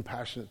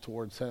compassionate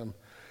towards him.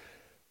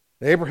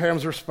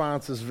 Abraham's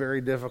response is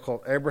very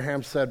difficult.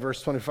 Abraham said,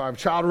 verse 25,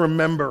 child,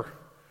 remember.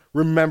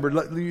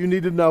 You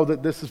need to know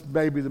that this is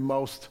maybe the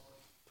most,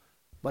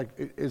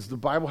 as the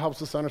Bible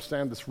helps us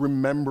understand this,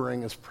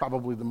 remembering is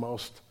probably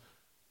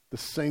the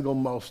single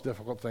most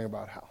difficult thing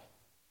about hell.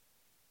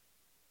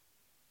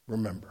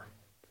 Remember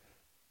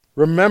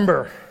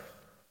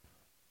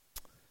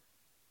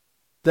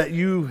that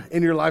you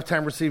in your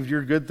lifetime received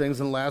your good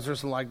things, and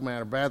Lazarus in like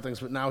manner bad things,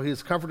 but now he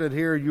is comforted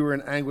here, you are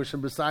in anguish,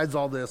 and besides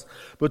all this,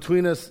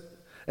 between us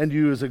and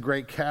you is a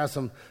great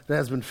chasm that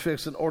has been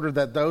fixed in order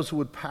that those who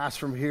would pass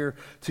from here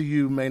to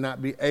you may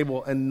not be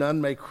able, and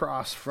none may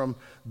cross from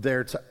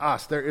there to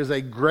us. There is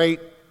a great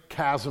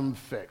chasm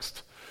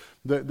fixed.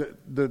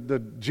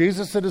 The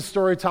Jesus in his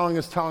storytelling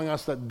is telling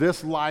us that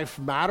this life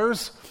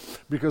matters,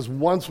 because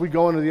once we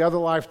go into the other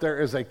life,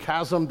 there is a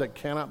chasm that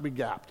cannot be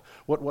gapped.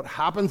 What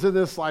happens in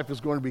this life is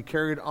going to be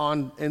carried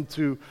on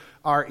into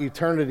our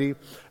eternity.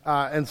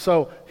 And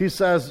so he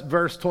says,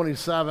 verse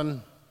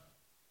 27,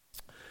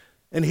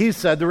 and he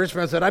said, the rich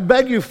man said, I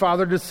beg you,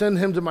 Father, to send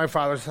him to my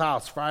father's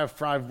house, for I have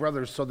 5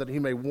 brothers, so that he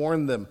may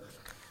warn them,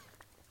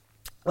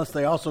 lest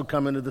they also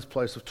come into this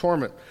place of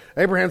torment.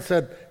 Abraham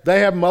said, they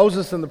have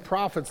Moses and the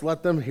prophets,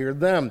 let them hear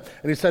them.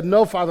 And he said,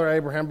 no, Father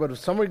Abraham, but if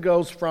someone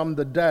goes from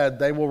the dead,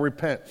 they will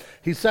repent.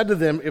 He said to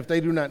them, if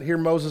they do not hear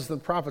Moses and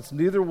the prophets,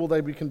 neither will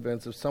they be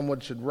convinced if someone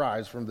should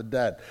rise from the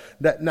dead.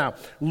 Now,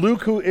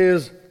 Luke, who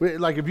is,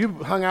 if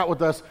you've hung out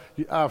with us,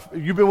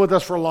 you've been with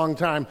us for a long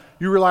time,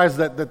 you realize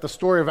that the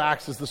story of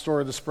Acts is the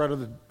story of the spread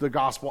of the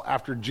gospel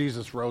after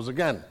Jesus rose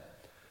again.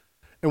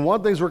 And one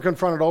of the things we're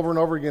confronted over and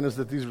over again is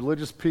that these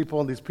religious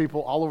people and these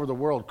people all over the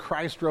world,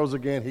 Christ rose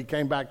again, he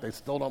came back, they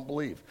still don't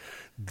believe.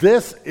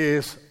 This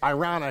is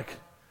ironic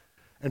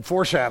and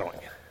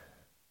foreshadowing.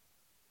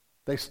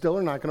 They still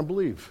are not going to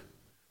believe.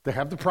 They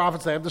have the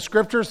prophets, they have the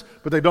scriptures,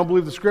 but they don't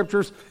believe the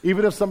scriptures.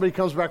 Even if somebody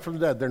comes back from the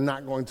dead, they're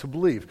not going to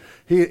believe.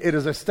 It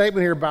is a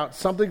statement here about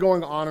something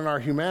going on in our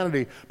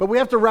humanity, but we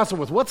have to wrestle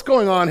with what's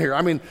going on here.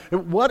 I mean,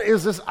 what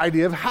is this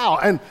idea of hell?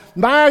 And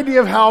my idea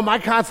of hell, my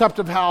concept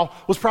of hell,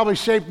 was probably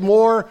shaped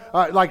more,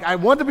 like I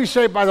want to be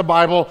shaped by the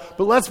Bible,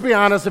 but let's be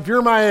honest, if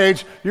you're my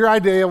age, your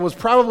idea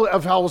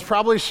of hell was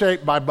probably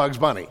shaped by Bugs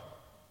Bunny.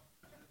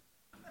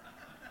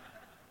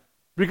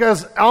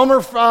 Because Elmer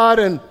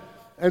Fudd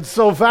and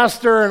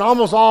Sylvester and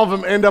almost all of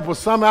them end up with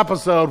some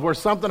episode where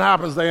something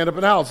happens, they end up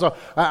in hell. So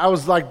I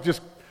was like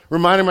just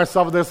reminding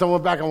myself of this. I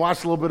went back and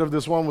watched a little bit of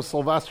this one with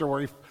Sylvester where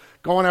he's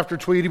going after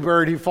Tweety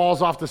Bird. He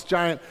falls off this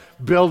giant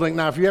building.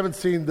 Now, if you haven't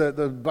seen the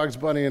Bugs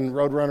Bunny and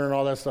Roadrunner and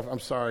all that stuff, I'm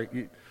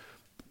sorry.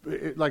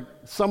 Like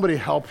somebody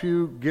help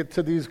you get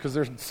to these because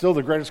they're still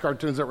the greatest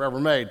cartoons that were ever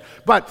made.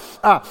 But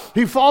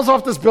he falls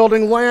off this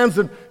building, lands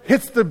and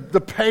hits the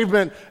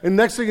pavement, and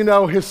next thing you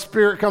know, his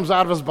spirit comes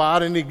out of his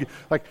body, and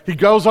he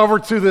goes over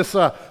to this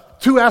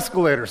two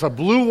escalators, a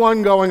blue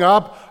one going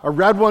up, a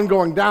red one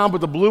going down,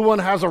 but the blue one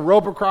has a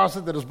rope across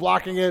it that is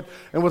blocking it,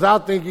 and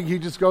without thinking, he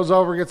just goes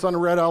over, gets on the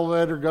red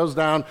elevator, goes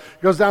down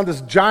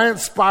this giant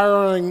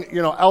spiraling,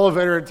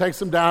 elevator. It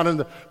takes him down, and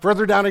the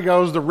further down he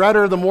goes, the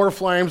redder, the more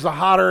flames, the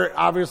hotter it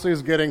obviously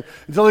is getting,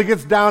 until he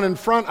gets down in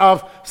front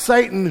of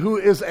Satan, who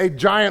is a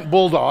giant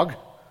bulldog,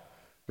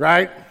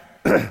 right?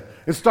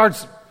 It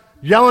starts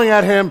yelling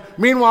at him.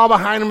 Meanwhile,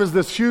 behind him is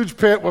this huge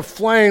pit with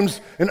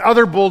flames and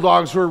other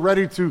bulldogs who are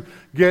ready to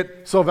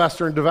get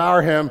Sylvester and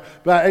devour him.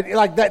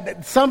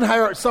 But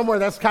somewhere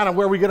that's kind of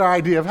where we get our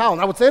idea of hell.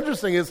 Now, what's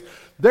interesting is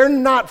they're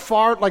not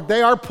far,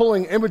 they are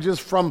pulling images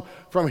from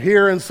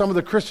here and some of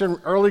the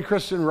early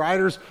Christian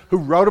writers who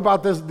wrote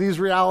about these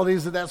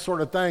realities and that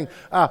sort of thing.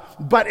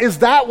 But is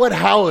that what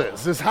hell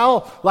is? Is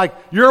hell like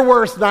your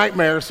worst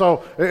nightmare?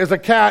 So as a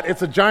cat,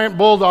 it's a giant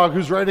bulldog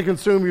who's ready to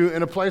consume you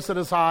in a place that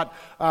is hot.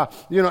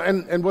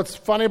 And what's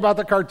funny about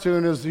the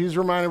cartoon is he's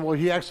reminded,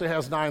 he actually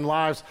has 9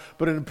 lives,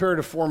 but in a period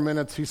of 4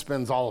 minutes, he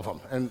spends all of them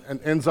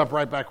and ends up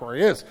right back where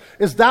he is.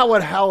 Is that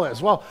what hell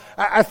is? Well,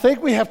 I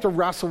think we have to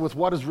wrestle with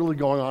what is really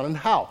going on in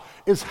hell.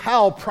 Is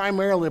hell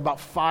primarily about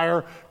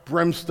fire,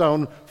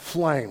 brimstone,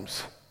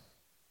 flames?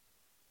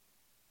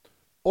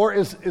 Or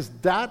is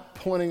that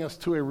pointing us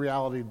to a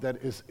reality that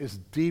is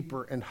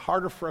deeper and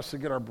harder for us to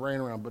get our brain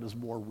around, but is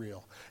more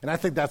real? And I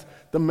think that's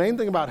the main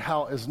thing about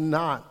hell is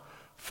not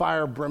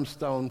fire,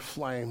 brimstone,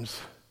 flames.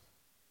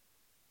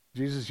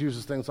 Jesus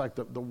uses things like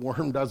the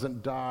worm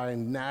doesn't die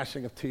and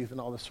gnashing of teeth and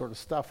all this sort of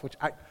stuff, which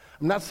I'm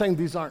not saying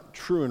these aren't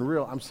true and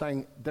real. I'm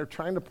saying they're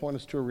trying to point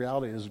us to a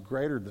reality that is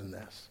greater than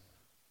this.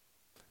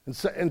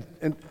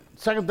 In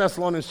 2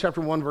 Thessalonians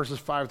chapter 1, verses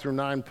 5 through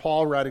 9,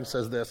 Paul writing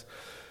says this: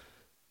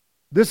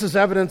 "This is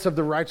evidence of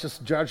the righteous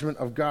judgment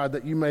of God,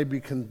 that you may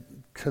be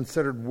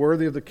considered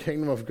worthy of the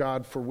kingdom of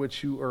God for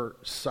which you are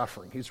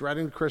suffering." He's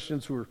writing to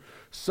Christians who are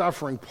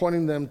suffering,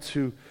 pointing them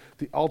to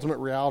the ultimate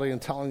reality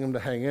and telling them to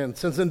hang in.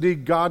 "Since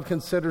indeed God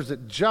considers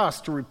it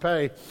just to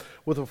repay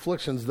with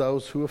afflictions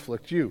those who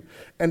afflict you,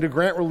 and to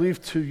grant relief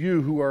to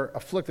you who are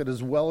afflicted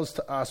as well as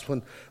to us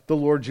when the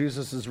Lord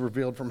Jesus is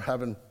revealed from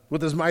heaven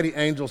with his mighty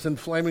angels in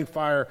flaming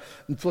fire,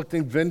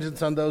 inflicting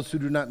vengeance on those who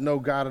do not know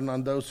God and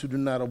on those who do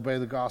not obey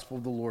the gospel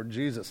of the Lord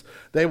Jesus.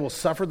 They will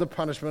suffer the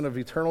punishment of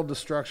eternal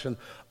destruction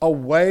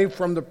away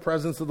from the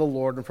presence of the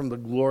Lord and from the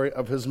glory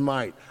of his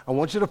might." I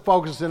want you to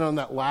focus in on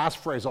that last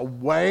phrase,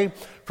 away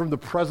from the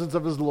presence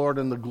of his Lord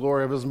and the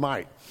glory of his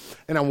might.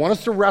 And I want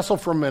us to wrestle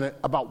for a minute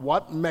about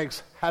what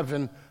makes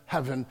heaven,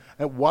 heaven,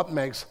 and what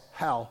makes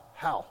hell,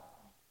 hell.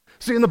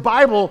 See, in the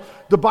Bible,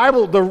 the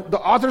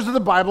authors of the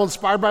Bible,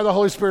 inspired by the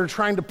Holy Spirit, are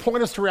trying to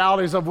point us to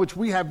realities of which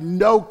we have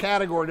no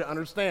category to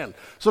understand.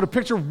 So to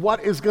picture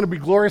what is going to be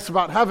glorious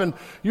about heaven,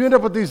 you end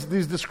up with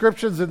these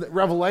descriptions in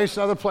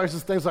Revelation, other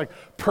places, things like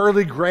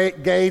pearly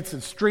gates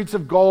and streets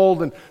of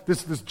gold, and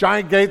this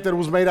giant gate that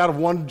was made out of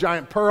one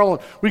giant pearl.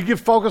 And we get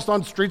focused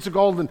on streets of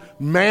gold and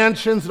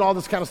mansions and all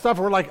this kind of stuff.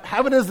 And we're like,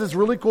 heaven is this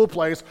really cool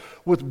place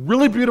with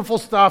really beautiful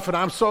stuff, and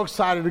I'm so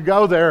excited to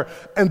go there.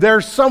 And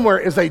there somewhere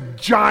is a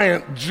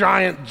giant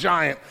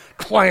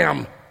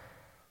clam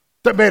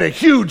that made a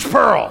huge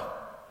pearl.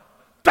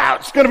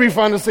 That's going to be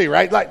fun to see,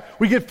 right? Like,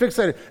 we get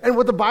fixated. And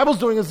what the Bible's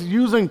doing is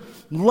using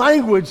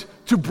language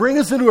to bring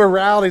us into a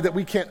reality that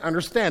we can't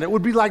understand. It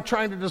would be like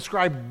trying to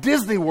describe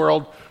Disney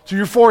World to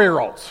your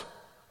 4-year-olds.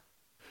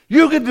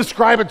 You could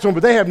describe it to them,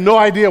 but they have no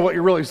idea what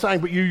you're really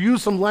saying. But you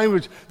use some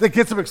language that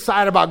gets them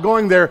excited about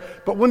going there.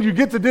 But when you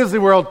get to Disney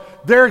World,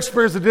 their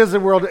experience of Disney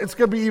World, it's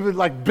going to be even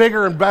like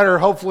bigger and better,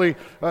 hopefully.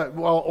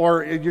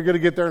 Or you're going to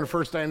get there in the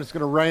first day and it's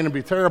going to rain and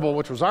be terrible,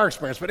 which was our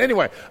experience. But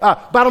anyway,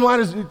 bottom line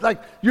is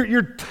like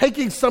you're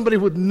taking somebody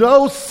with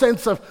no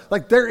sense of,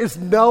 like, there is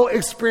no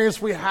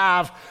experience we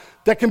have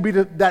that can be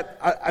that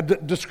a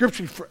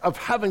description of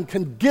heaven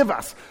can give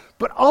us.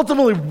 But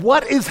ultimately,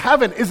 what is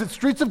heaven? Is it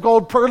streets of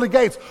gold, pearly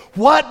gates?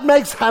 What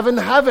makes heaven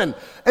heaven?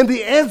 And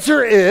the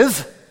answer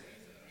is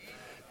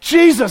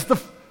Jesus.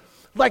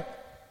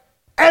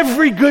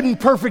 Every good and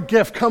perfect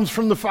gift comes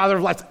from the Father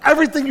of lights.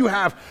 Everything you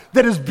have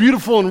that is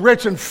beautiful and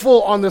rich and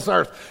full on this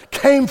earth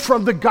came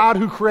from the God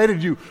who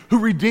created you, who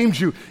redeemed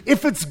you.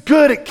 If it's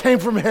good, it came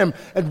from him.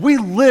 And we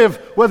live,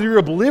 whether you're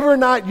a believer or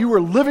not, you are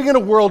living in a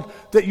world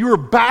that you are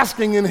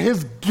basking in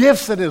his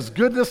gifts and his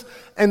goodness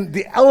and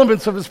the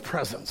elements of his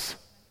presence.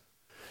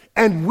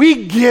 And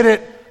we get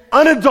it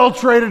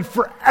unadulterated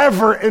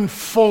forever in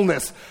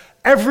fullness.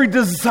 Every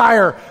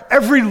desire,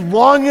 every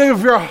longing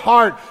of your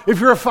heart,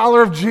 if you're a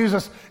follower of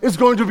Jesus, is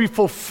going to be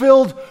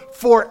fulfilled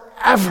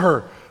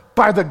forever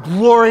by the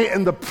glory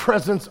and the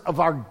presence of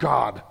our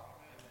God.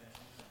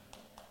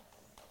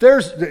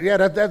 That's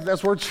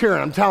where it's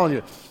cheering, I'm telling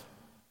you.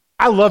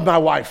 I love my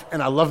wife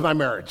and I love my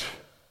marriage.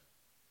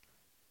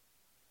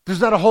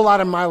 There's not a whole lot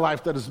in my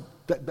life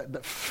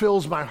that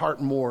fills my heart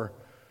more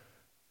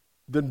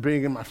than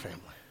being in my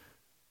family.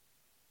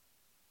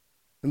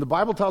 And the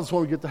Bible tells us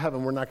when we get to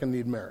heaven, we're not going to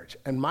need marriage.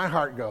 And my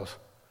heart goes,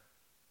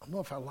 I don't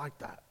know if I like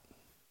that.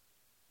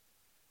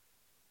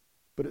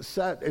 But it's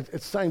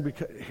saying,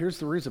 because, here's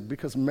the reason,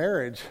 because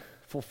marriage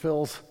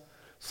fulfills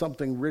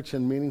something rich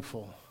and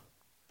meaningful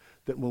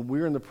that when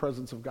we're in the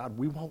presence of God,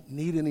 we won't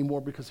need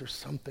anymore because there's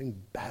something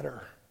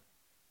better.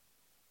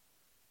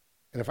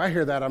 And if I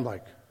hear that, I'm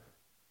like,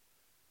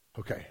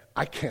 okay,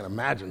 I can't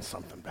imagine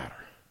something better.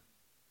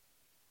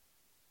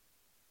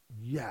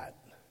 Yet,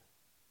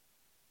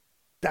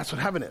 that's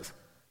what heaven is.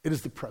 It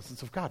is the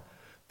presence of God.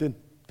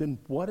 Then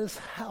what is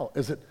hell?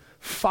 Is it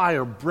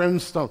fire,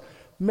 brimstone?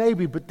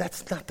 Maybe, but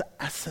that's not the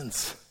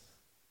essence.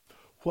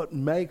 What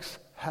makes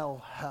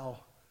hell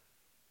hell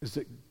is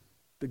that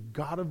the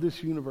God of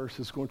this universe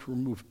is going to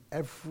remove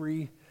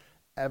every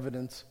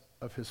evidence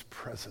of his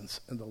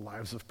presence in the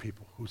lives of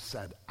people who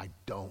said, I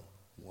don't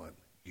want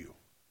you.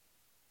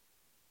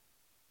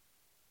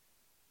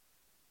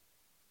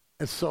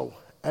 And so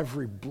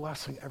every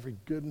blessing, every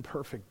good and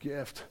perfect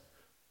gift,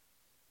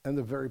 and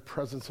the very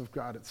presence of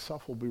God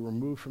itself will be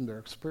removed from their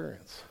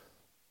experience.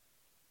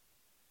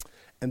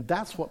 And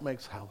that's what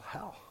makes hell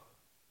hell.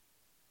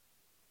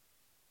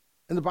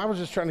 And the Bible's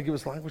just trying to give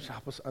us language to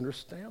help us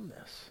understand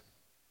this.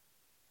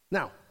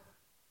 Now,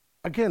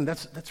 again,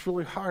 that's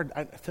really hard.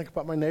 I think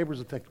about my neighbors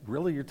and think,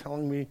 really, you're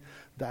telling me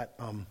that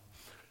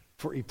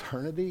for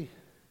eternity,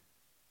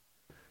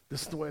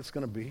 this is the way it's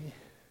going to be?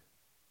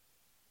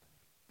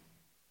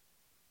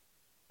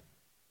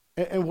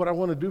 And what I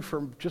want to do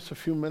for just a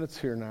few minutes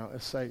here now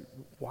is say,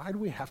 why do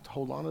we have to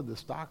hold on to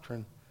this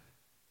doctrine?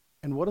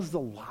 And what is the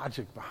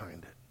logic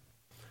behind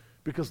it?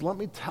 Because let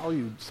me tell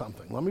you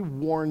something. Let me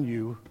warn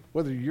you,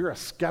 whether you're a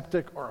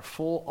skeptic or a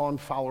full-on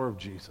follower of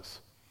Jesus,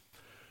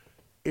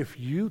 if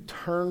you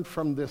turn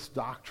from this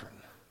doctrine,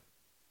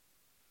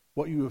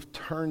 what you have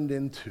turned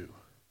into,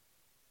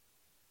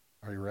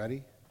 are you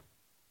ready?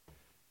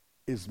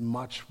 Is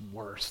much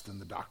worse than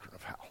the doctrine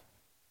of hell.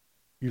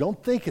 You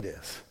don't think it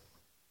is.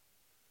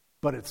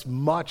 But it's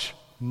much,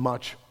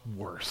 much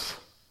worse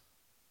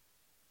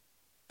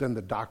than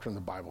the doctrine the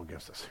Bible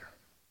gives us here.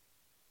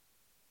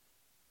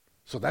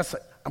 So that's it.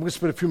 I'm going to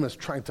spend a few minutes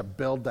trying to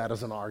build that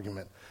as an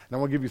argument. And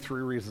I'm going to give you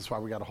 3 reasons why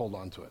we got to hold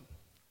on to it.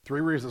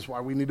 3 reasons why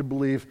we need to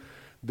believe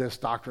this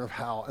doctrine of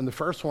hell. And the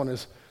first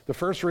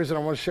reason I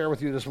want to share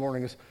with you this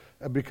morning is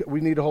we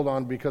need to hold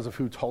on because of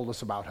who told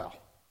us about hell.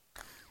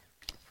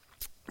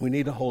 We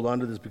need to hold on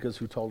to this because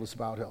who told us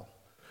about hell.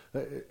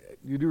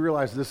 You do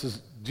realize this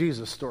is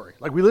Jesus' story.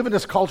 Like, we live in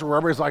this culture where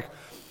everybody's like,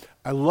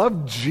 I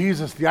love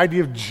Jesus, the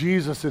idea of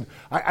Jesus, and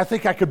I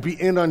think I could be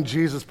in on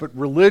Jesus, but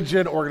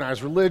religion,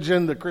 organized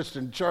religion, the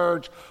Christian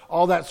church,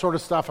 all that sort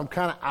of stuff, I'm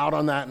kind of out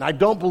on that. And I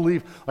don't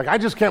believe, I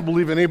just can't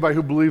believe in anybody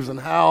who believes in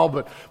hell,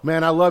 but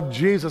man, I love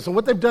Jesus. And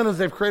what they've done is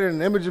they've created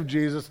an image of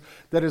Jesus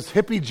that is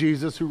hippie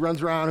Jesus, who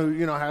runs around,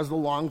 who, has the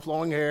long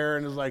flowing hair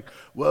and is like,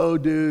 whoa,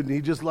 dude, and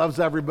he just loves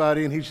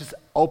everybody, and he's just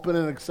open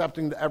and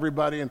accepting to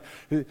everybody. And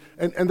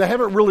they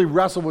haven't really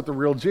wrestled with the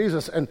real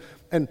Jesus.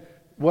 And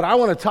what I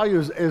want to tell you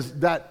is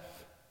that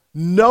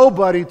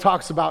nobody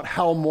talks about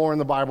hell more in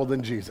the Bible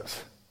than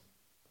Jesus.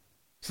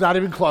 It's not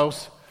even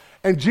close.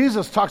 And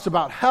Jesus talks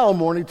about hell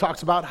more than he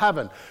talks about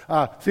heaven.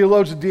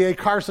 Theologian D.A.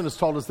 Carson has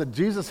told us that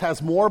Jesus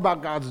has more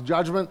about God's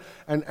judgment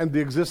and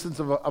the existence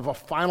of a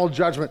final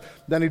judgment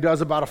than he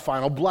does about a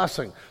final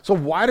blessing. So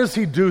why does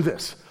he do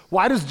this?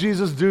 Why does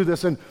Jesus do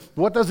this, and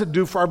what does it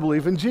do for our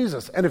belief in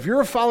Jesus? And if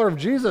you're a follower of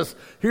Jesus,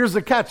 here's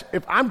the catch.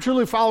 If I'm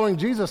truly following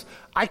Jesus,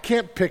 I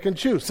can't pick and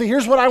choose. See,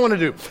 here's what I want to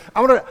do.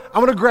 I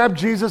want to grab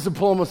Jesus and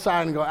pull him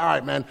aside and go, all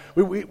right, man,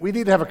 we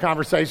need to have a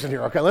conversation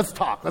here. Okay, let's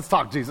talk. Let's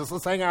talk, Jesus.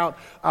 Let's hang out.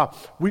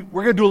 We're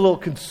going to do a little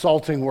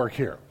consulting work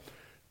here.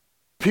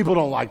 People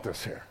don't like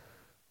this here.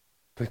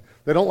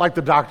 They don't like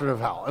the doctrine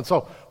of hell. And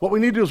so what we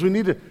need to do is we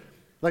need to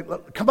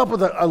come up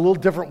with a little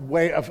different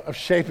way of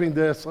shaping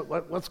this.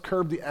 Let's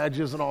curb the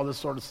edges and all this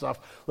sort of stuff.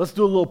 Let's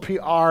do a little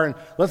PR and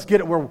let's get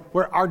it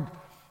where our,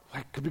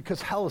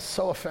 because hell is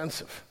so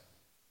offensive.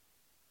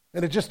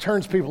 And it just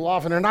turns people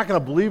off, and they're not going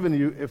to believe in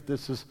you if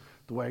this is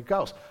the way it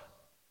goes.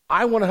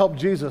 I want to help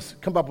Jesus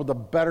come up with a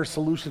better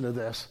solution to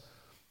this.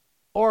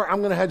 Or I'm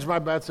going to hedge my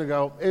bets and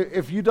go,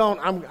 if you don't,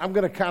 I'm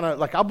going to kind of,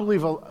 I'll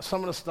believe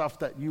some of the stuff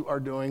that you are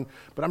doing,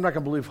 but I'm not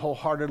going to believe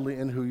wholeheartedly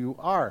in who you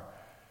are.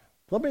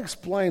 Let me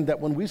explain that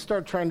when we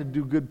start trying to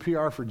do good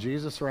PR for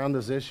Jesus around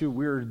this issue,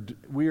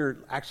 we are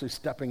actually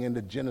stepping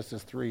into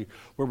Genesis 3,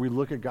 where we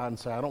look at God and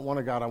say, I don't want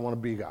a God, I want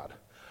to be God.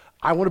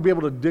 I want to be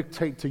able to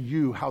dictate to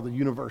you how the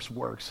universe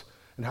works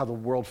and how the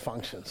world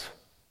functions.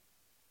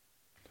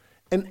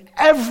 And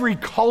every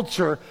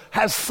culture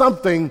has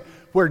something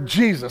where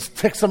Jesus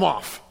ticks them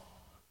off.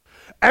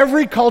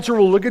 Every culture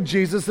will look at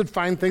Jesus and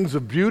find things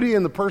of beauty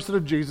in the person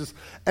of Jesus,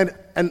 and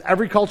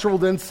every culture will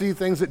then see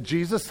things that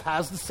Jesus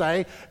has to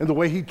say and the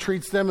way he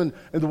treats them and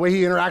the way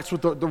he interacts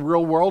with the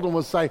real world, and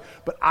will say,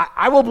 but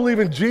I will believe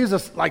in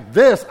Jesus like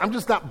this, I'm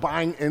just not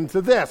buying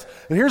into this.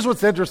 And here's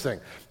what's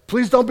interesting.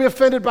 Please don't be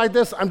offended by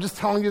this, I'm just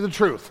telling you the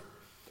truth.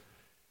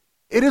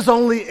 It is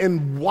only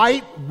in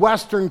white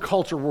Western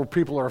culture where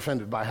people are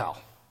offended by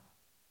hell.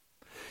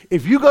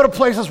 If you go to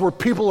places where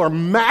people are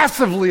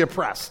massively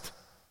oppressed,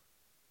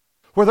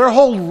 where their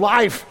whole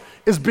life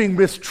is being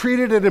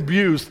mistreated and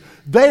abused,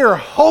 they are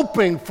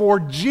hoping for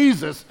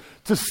Jesus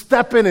to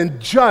step in and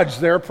judge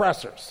their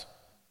oppressors.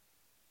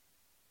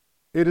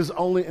 It is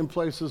only in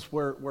places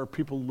where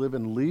people live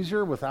in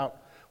leisure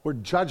where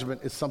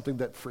judgment is something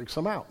that freaks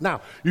them out.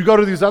 Now, you go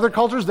to these other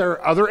cultures, there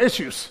are other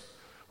issues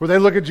where they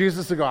look at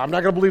Jesus and go, I'm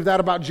not going to believe that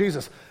about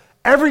Jesus.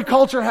 Every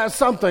culture has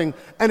something,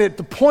 and at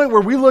the point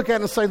where we look at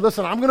it and say,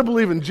 listen, I'm going to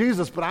believe in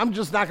Jesus, but I'm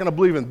just not going to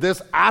believe in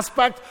this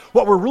aspect,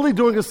 what we're really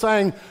doing is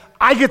saying,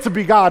 I get to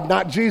be God,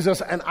 not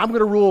Jesus, and I'm going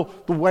to rule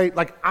the way,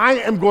 I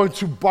am going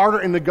to barter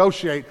and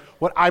negotiate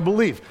what I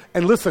believe.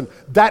 And listen,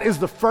 that is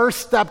the first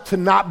step to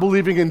not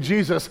believing in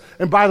Jesus.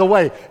 And by the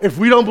way, if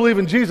we don't believe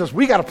in Jesus,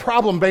 we got a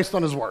problem based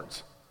on his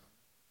words.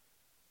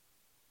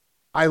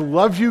 I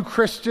love you,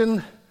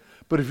 Christian,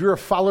 but if you're a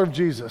follower of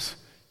Jesus,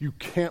 you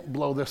can't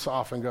blow this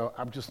off and go,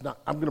 I'm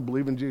going to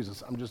believe in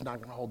Jesus. I'm just not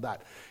going to hold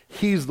that.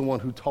 He's the one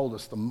who told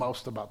us the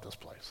most about this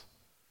place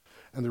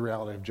and the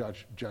reality of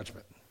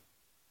judgment.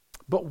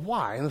 But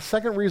why? And the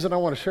second reason I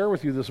want to share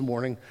with you this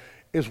morning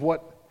is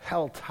what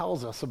hell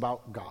tells us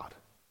about God.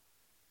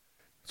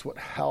 It's what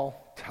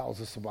hell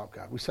tells us about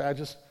God. We say, I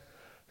just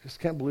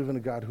can't believe in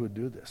a God who would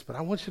do this. But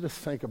I want you to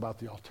think about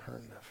the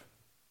alternative.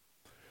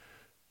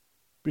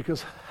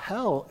 Because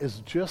hell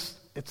is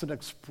it's an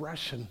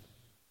expression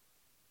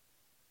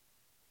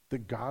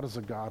that God is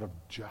a God of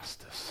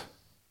justice.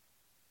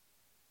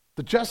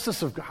 The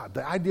justice of God,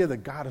 the idea that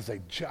God is a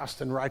just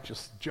and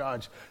righteous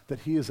judge, that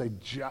he is the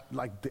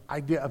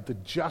idea of the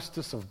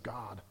justice of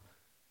God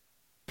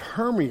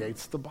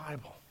permeates the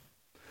Bible.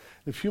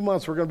 In a few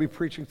months, we're going to be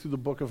preaching through the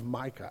book of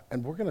Micah,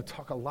 and we're going to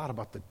talk a lot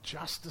about the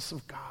justice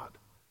of God,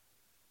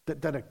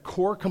 that a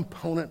core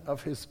component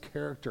of his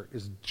character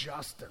is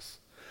justice.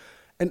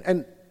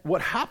 And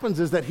what happens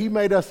is that he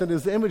made us in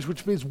his image,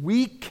 which means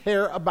we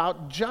care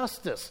about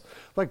justice.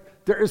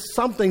 There is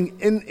something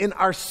in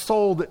our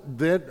soul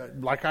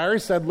that, like I already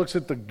said, looks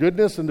at the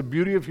goodness and the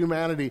beauty of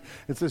humanity.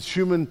 It says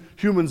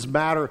humans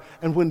matter.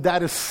 And when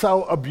that is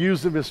so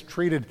abused and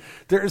mistreated,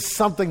 there is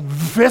something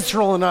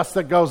visceral in us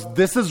that goes,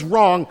 this is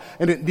wrong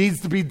and it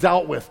needs to be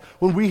dealt with.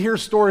 When we hear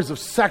stories of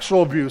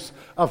sexual abuse,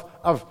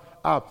 of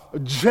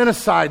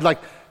genocide,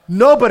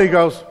 nobody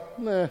goes,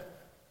 nah.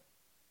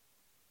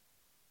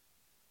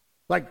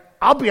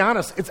 I'll be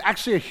honest, it's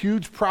actually a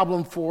huge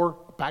problem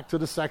back to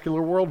the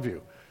secular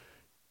worldview.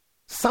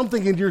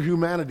 Something in your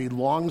humanity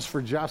longs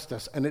for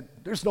justice, and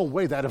there's no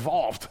way that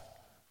evolved.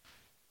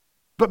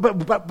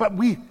 But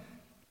we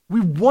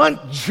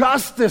want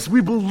justice.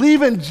 We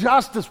believe in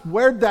justice.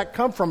 Where'd that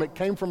come from? It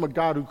came from a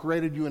God who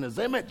created you in his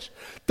image.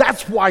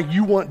 That's why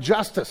you want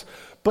justice.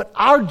 But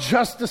our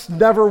justice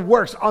never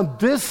works. On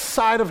this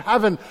side of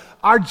heaven,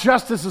 our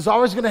justice is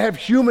always going to have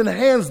human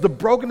hands, the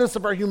brokenness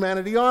of our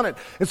humanity on it.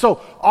 And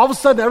so all of a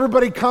sudden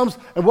everybody comes,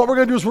 and what we're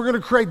going to do is we're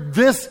going to create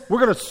this, we're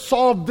going to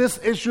solve this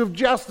issue of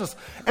justice.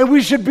 And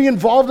we should be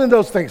involved in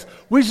those things.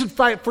 We should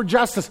fight for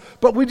justice.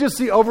 But we just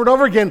see over and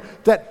over again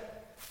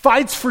that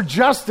fights for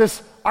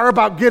justice are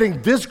about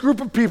getting this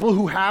group of people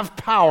who have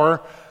power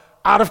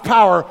out of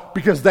power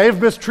because they've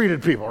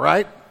mistreated people,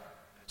 right?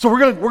 So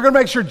we're going to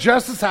make sure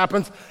justice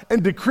happens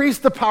and decrease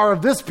the power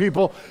of this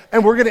people,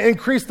 and we're going to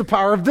increase the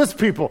power of this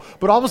people.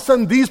 But all of a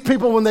sudden, these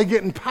people, when they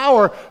get in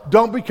power,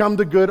 don't become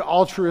the good,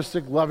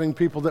 altruistic, loving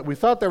people that we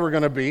thought they were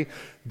going to be.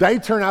 They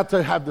turn out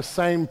to have the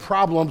same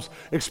problems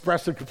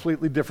expressed in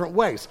completely different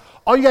ways.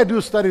 All you got to do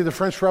is study the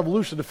French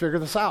Revolution to figure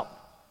this out.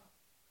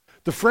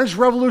 The French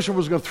Revolution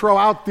was going to throw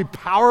out the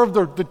power of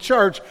the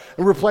church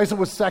and replace it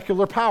with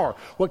secular power.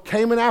 What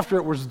came in after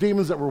it was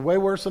demons that were way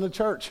worse than the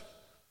church.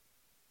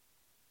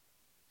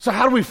 So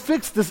how do we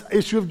fix this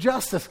issue of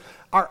justice?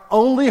 Our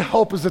only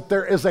hope is that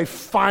there is a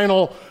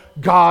final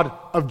God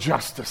of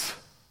justice.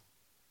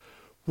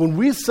 When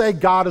we say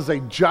God is a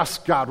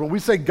just God, when we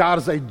say God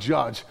is a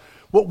judge,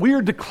 what we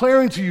are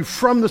declaring to you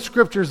from the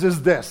scriptures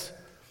is this: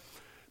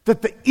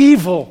 that the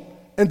evil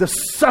and the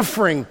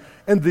suffering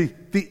and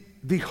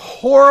the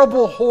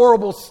horrible,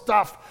 horrible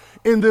stuff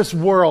in this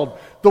world,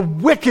 the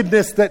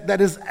wickedness that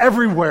is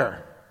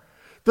everywhere,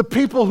 The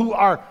people who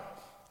are,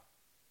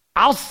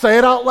 I'll say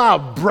it out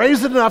loud,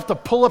 brazen enough to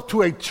pull up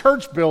to a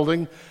church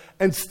building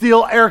and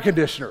steal air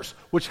conditioners,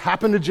 which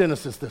happened to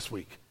Genesis this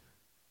week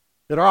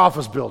at our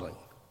office building.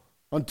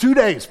 On 2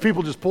 days,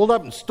 people just pulled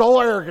up and stole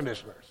our air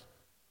conditioners.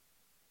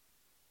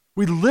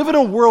 We live in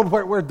a world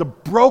where the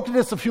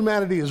brokenness of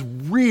humanity is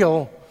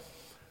real,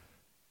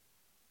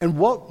 and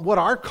what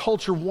our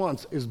culture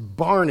wants is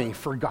Barney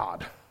for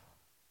God.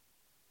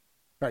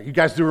 All right, you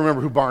guys do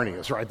remember who Barney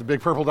is, right? The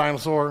big purple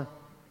dinosaur?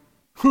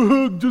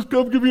 Just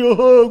come give me a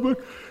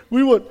hug.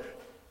 We want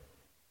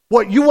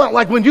what you want,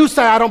 like when you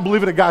say, I don't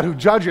believe in a God who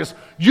judges,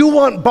 you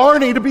want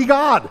Barney to be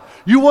God.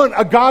 You want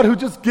a God who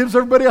just gives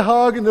everybody a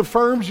hug and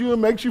affirms you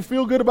and makes you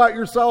feel good about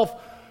yourself.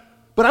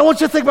 But I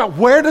want you to think about,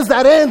 where does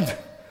that end?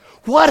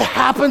 What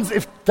happens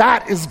if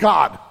that is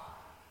God?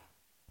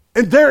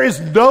 And there is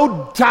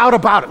no doubt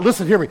about it.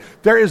 Listen, hear me.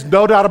 There is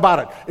no doubt about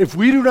it. If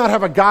we do not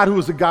have a God who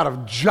is a God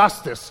of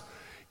justice,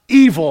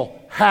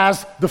 evil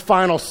has the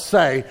final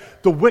say.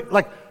 We would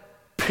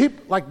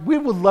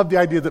love the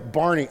idea that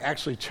Barney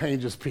actually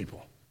changes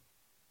people.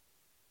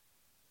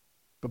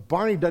 But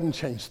Barney doesn't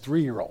change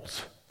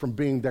 3-year-olds from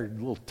being their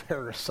little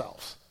terrorist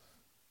selves.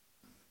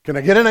 Can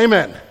I get an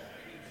amen?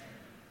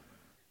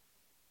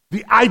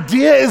 The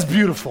idea is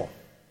beautiful.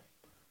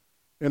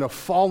 In a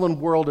fallen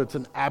world, it's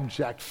an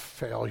abject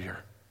failure.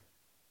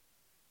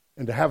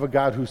 And to have a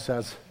God who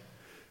says,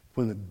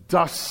 when the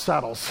dust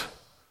settles,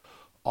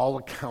 all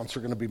accounts are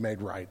going to be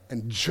made right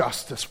and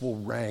justice will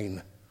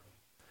reign,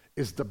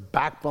 is the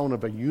backbone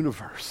of a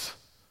universe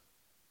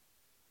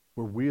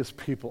where we as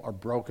people are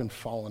broken,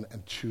 fallen,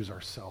 and choose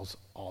ourselves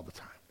all the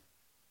time.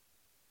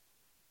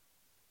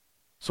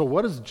 So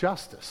what is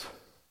justice?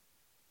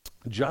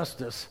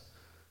 Justice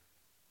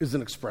is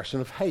an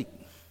expression of hate.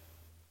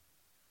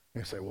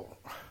 You say, well,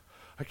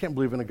 I can't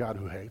believe in a God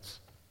who hates.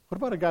 What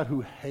about a God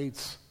who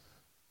hates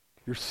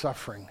your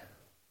suffering,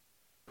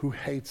 who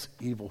hates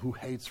evil, who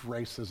hates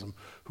racism,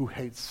 who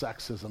hates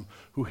sexism,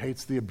 who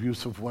hates the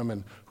abuse of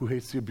women, who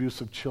hates the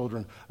abuse of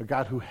children, a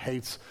God who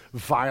hates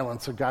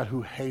violence, a God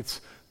who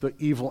hates the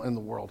evil in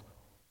the world?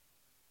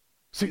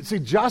 See,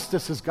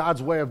 justice is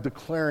God's way of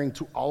declaring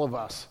to all of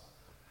us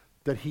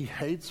that he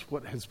hates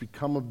what has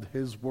become of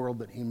his world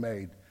that he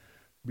made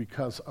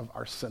because of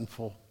our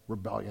sinful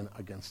rebellion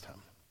against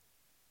him.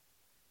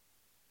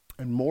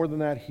 And more than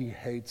that, he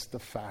hates the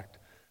fact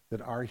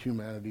that our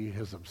humanity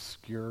has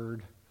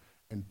obscured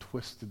and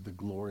twisted the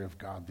glory of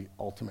God, the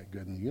ultimate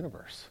good in the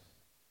universe.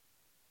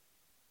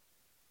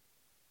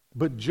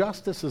 But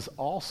justice is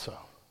also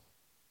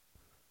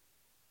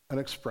an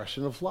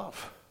expression of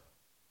love.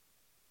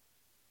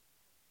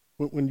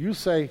 When you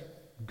say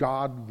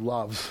God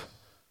loves,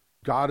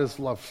 God is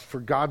love, for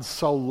God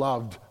so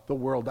loved the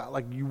world,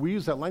 we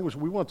use that language,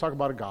 we want to talk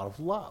about a God of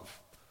love.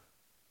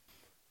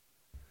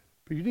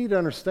 But you need to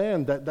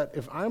understand that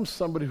if I'm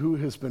somebody who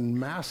has been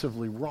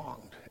massively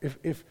wronged,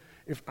 if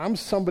I'm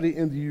somebody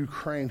in the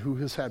Ukraine who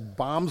has had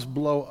bombs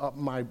blow up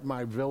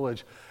my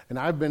village and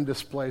I've been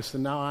displaced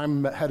and now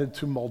I'm headed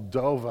to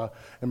Moldova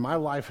and my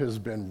life has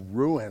been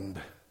ruined,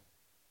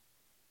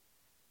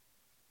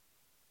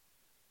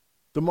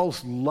 the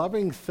most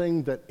loving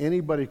thing that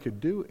anybody could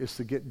do is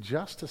to get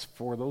justice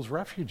for those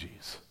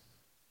refugees.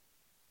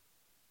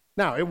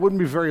 Now, it wouldn't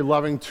be very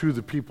loving to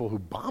the people who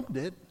bombed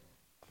it,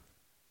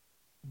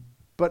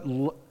 but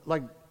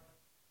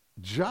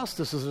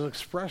justice is an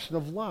expression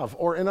of love.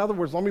 Or in other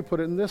words, let me put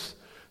it in this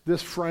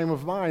frame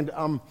of mind.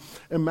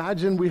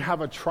 Imagine we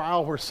have a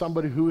trial where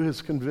somebody who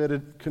has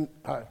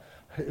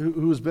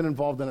who has been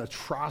involved in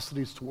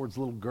atrocities towards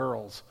little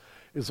girls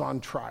is on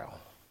trial.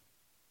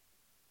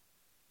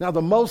 Now, the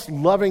most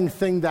loving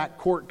thing that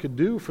court could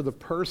do for the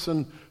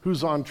person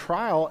who's on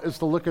trial is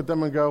to look at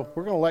them and go,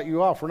 we're going to let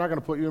you off. We're not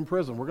going to put you in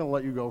prison. We're going to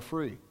let you go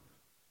free.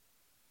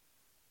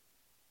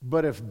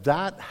 But if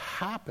that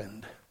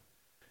happened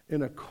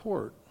in a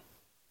court,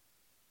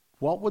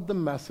 what would the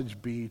message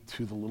be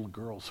to the little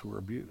girls who were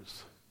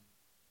abused?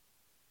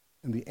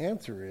 And the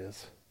answer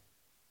is,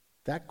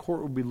 that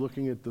court would be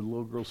looking at the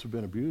little girls who've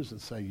been abused and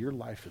say, your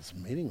life is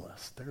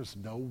meaningless. There's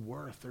no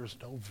worth. There's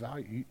no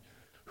value.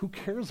 Who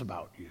cares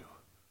about you?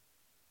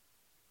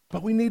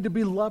 But we need to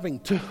be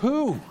loving. To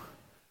who?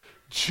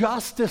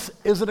 Justice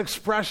is an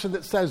expression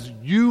that says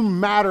you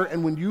matter,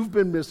 and when you've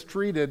been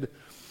mistreated,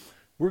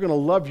 we're going to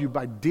love you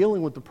by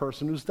dealing with the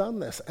person who's done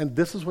this. And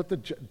this is what the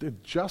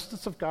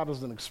justice of God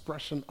is, an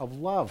expression of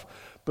love,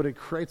 but it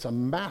creates a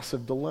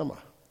massive dilemma.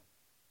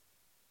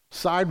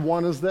 Side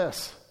one is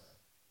this.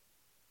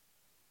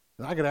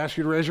 And I could ask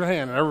you to raise your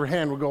hand, and every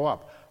hand will go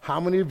up. How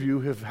many of you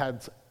have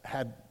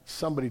had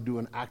somebody do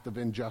an act of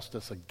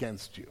injustice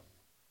against you?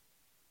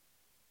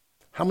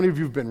 How many of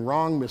you have been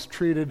wronged,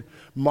 mistreated,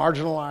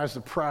 marginalized,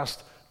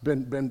 oppressed,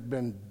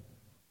 been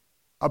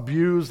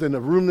abused? In a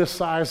room this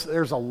size,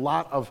 there's a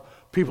lot of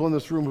people in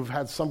this room who've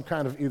had some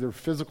kind of either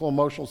physical,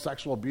 emotional,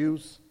 sexual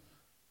abuse.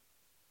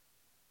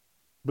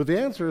 But the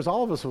answer is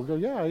all of us will go,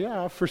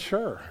 yeah, for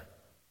sure.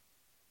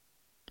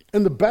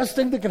 And the best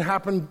thing that can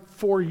happen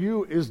for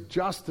you is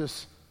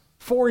justice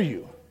for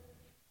you,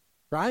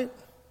 right?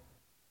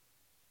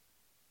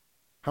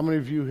 How many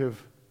of you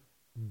have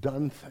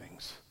done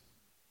things?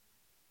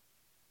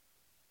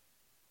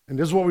 And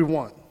this is what we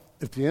want.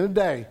 At the end of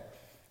the day,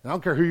 and I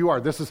don't care who you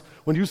are, this is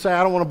when you say,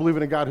 I don't want to believe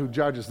in a God who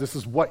judges, this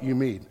is what you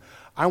mean.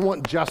 I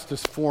want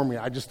justice for me.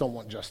 I just don't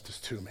want justice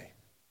to me.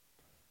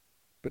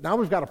 But now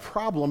we've got a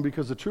problem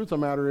because the truth of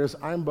the matter is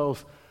I'm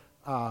both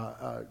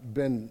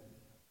been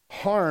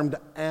harmed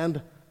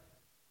and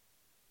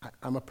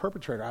I'm a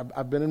perpetrator.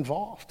 I've been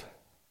involved.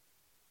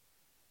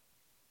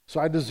 So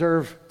I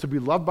deserve to be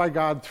loved by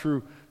God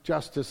through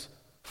justice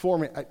for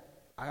me.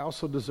 I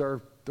also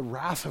deserve the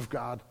wrath of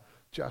God,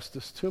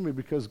 justice to me,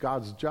 because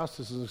God's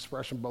justice is an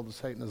expression of both his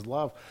hate and his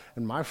love.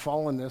 And my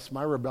fallenness,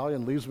 my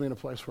rebellion leaves me in a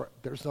place where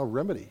there's no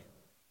remedy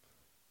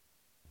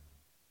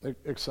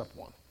except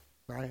one,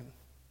 right?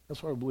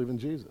 That's why I believe in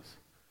Jesus.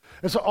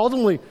 And so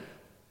ultimately,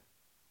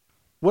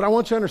 what I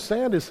want you to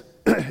understand is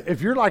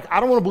if you're like, I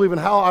don't want to believe in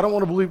hell,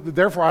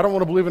 therefore I don't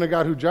want to believe in a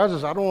God who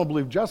judges, I don't want to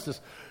believe justice,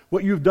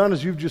 what you've done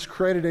is you've just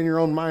created in your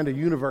own mind a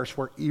universe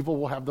where evil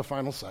will have the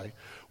final say,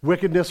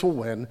 wickedness will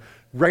win,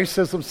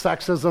 racism,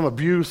 sexism,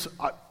 abuse,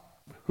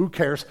 who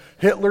cares?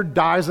 Hitler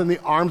dies in the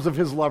arms of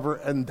his lover,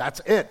 and that's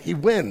it. He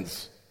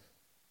wins.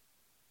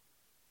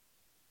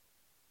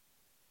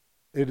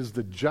 It is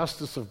the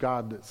justice of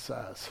God that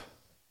says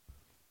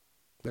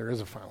there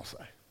is a final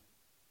say.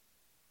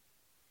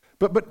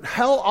 But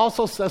hell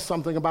also says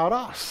something about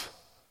us.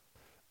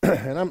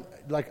 And I'm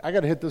like, I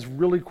got to hit this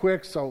really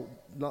quick, so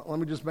let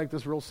me just make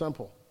this real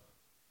simple.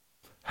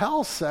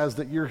 Hell says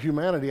that your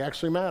humanity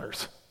actually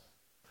matters.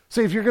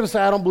 See, if you're going to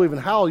say, I don't believe in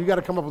hell, you got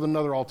to come up with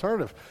another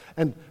alternative.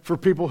 And for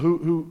people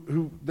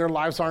who their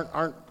lives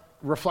aren't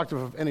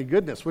reflective of any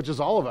goodness, which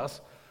is all of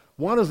us,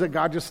 one is that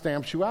God just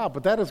stamps you out.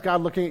 But that is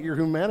God looking at your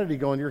humanity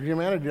going, your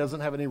humanity doesn't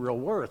have any real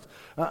worth.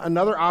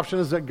 Another option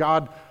is that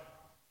God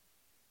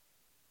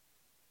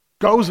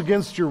goes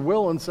against your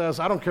will and says,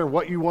 I don't care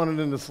what you wanted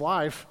in this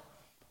life.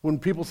 When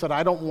people said,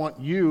 I don't want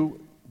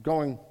you,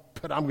 going,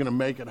 but I'm going to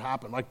make it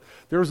happen. Like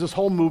there was this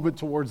whole movement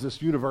towards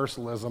this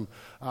universalism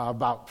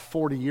about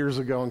 40 years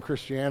ago in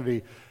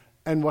Christianity.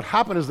 And what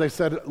happened is they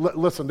said,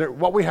 listen,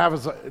 what we have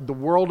is the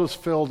world is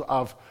filled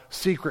of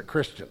secret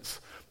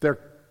Christians. They're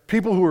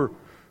people who are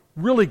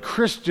really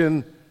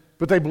Christian,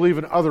 but they believe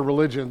in other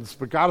religions,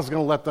 but God is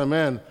going to let them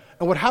in.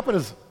 And what happened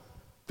is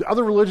the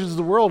other religions of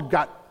the world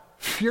got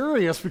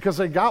furious because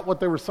they got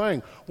what they were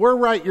saying. We're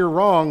right, you're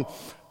wrong,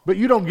 but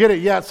you don't get it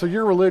yet, so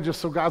you're religious,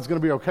 so God's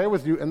going to be okay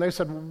with you. And they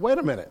said, wait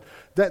a minute,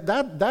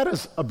 that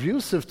is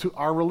abusive to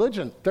our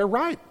religion. They're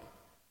right.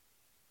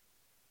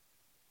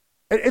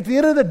 At the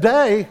end of the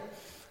day,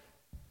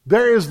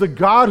 there is the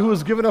God who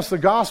has given us the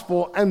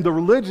gospel and the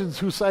religions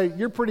who say,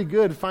 you're pretty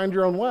good, find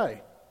your own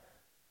way,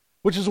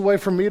 which is a way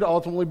for me to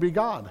ultimately be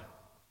God.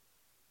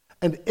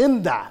 And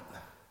in that,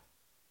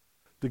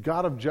 the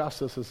God of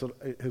justice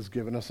has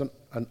given us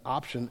an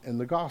option in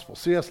the gospel.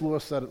 C.S.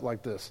 Lewis said it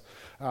like this.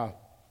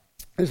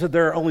 He said,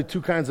 there are only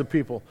two kinds of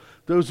people.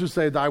 Those who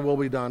say, thy will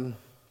be done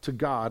to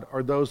God,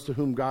 or those to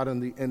whom God in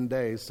the end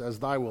days says,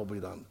 thy will be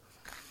done.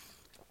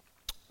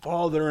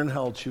 All that are in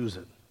hell choose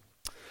it.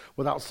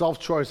 Without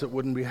self-choice, it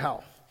wouldn't be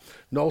hell.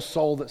 No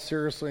soul that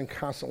seriously and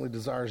constantly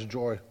desires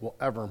joy will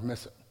ever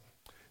miss it.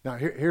 Now,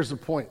 here's the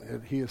point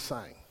that he is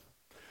saying.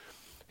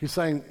 He's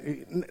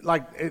saying,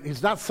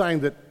 he's not saying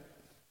that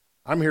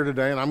I'm here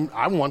today and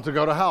I want to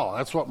go to hell.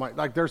 That's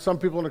what there's some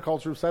people in the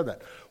culture who said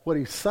that. What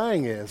he's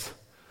saying is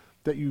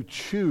that you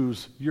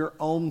choose your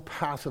own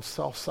path of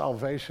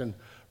self-salvation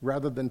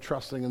rather than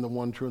trusting in the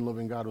one true and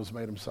living God who has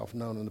made himself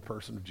known in the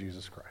person of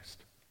Jesus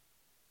Christ.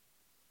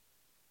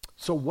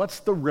 So what's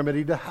the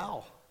remedy to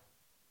hell?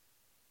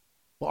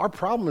 Well, our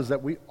problem is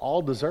that we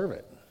all deserve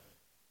it.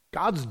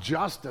 God's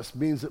justice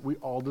means that we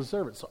all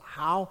deserve it. So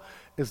how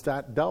is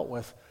that dealt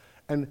with?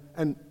 And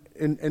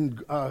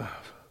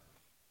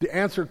the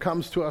answer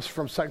comes to us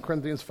from 2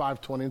 Corinthians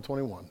 5:20 and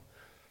 21.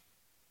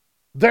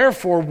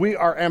 Therefore, we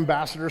are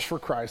ambassadors for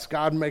Christ,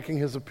 God making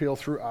his appeal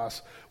through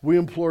us. We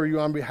implore you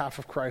on behalf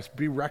of Christ,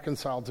 be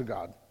reconciled to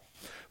God.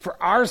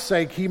 For our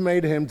sake, he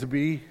made him to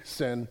be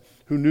sin,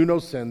 who knew no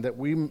sin, that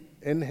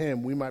in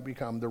him we might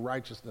become the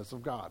righteousness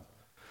of God.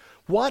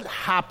 What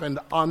happened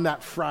on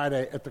that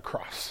Friday at the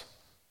cross?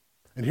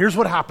 And here's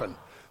what happened.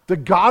 The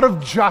God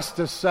of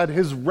justice said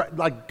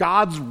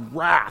God's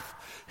wrath,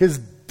 his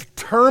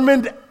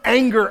determined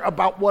anger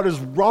about what is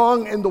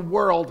wrong in the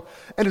world,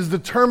 and his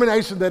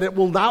determination that it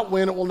will not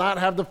win, it will not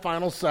have the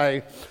final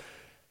say,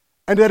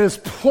 and that is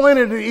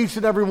pointed at each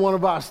and every one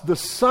of us. The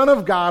Son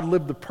of God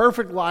lived the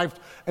perfect life,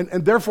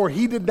 and therefore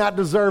he did not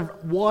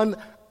deserve 1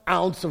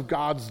 ounce of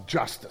God's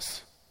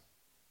justice.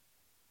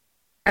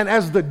 And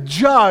as the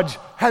judge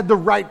had the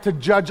right to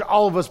judge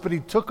all of us, but he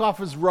took off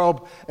his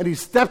robe and he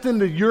stepped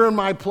into your and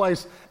my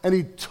place and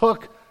he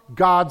took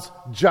God's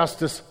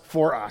justice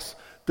for us.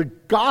 The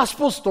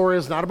gospel story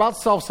is not about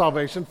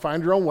self-salvation,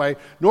 find your own way,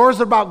 nor is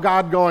it about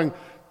God going,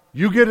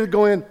 you get to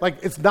go in.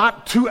 Like, it's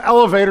not 2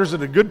 elevators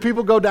and the good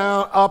people go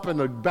down up and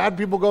the bad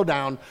people go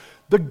down.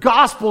 The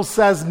gospel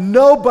says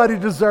nobody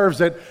deserves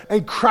it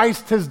and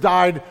Christ has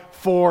died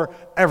for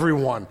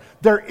everyone.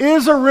 There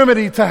is a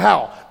remedy to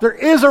hell. There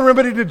is a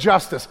remedy to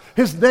justice.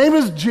 His name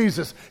is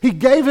Jesus. He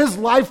gave his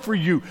life for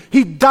you.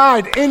 He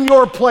died in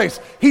your place.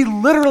 He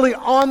literally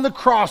on the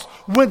cross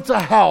went to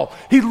hell.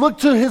 He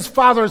looked to his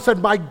Father and said,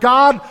 my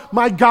God,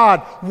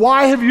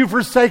 why have you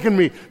forsaken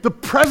me? The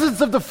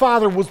presence of the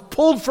Father was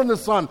pulled from the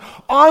Son.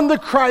 On the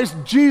Christ,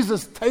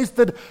 Jesus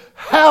tasted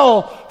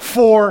hell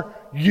for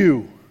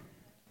you.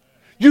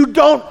 You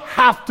don't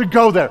have to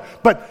go there,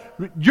 but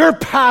your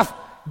path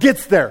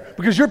gets there,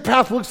 because your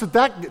path looks at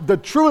that, the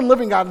true and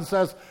living God, and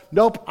says,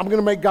 nope, I'm going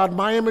to make God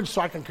my image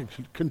so I can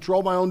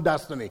control my own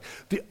destiny.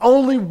 The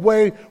only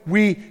way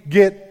we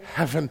get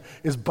heaven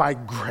is by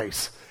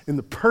grace, in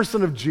the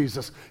person of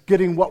Jesus,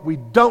 getting what we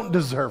don't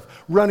deserve,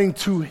 running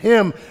to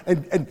him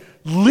and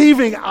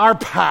leaving our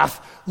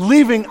path,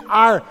 leaving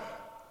our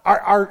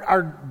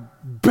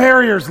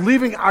barriers,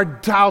 leaving our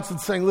doubts,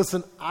 and saying,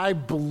 listen, I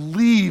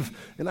believe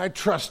and I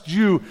trust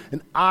you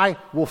and I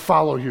will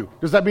follow you.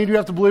 Does that mean you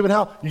have to believe in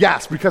hell?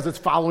 Yes, because it's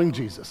following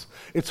Jesus.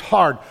 It's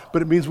hard,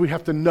 but it means we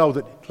have to know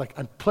that, like,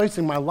 I'm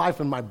placing my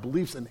life and my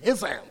beliefs in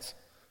his hands.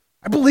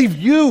 I believe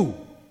you.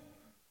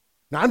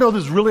 Now, I know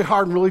this is really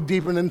hard and really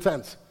deep and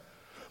intense,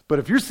 but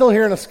if you're still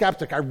here and a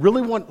skeptic, I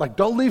really want,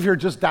 don't leave here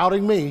just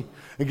doubting me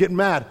and getting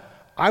mad.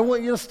 I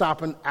want you to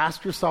stop and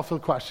ask yourself the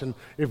question,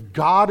 if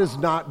God is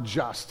not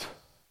just,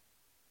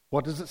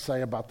 what does it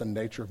say about the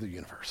nature of the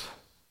universe?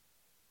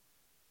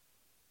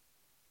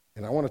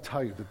 And I want to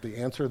tell you that the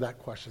answer to that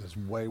question is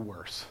way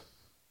worse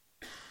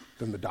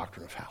than the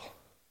doctrine of hell.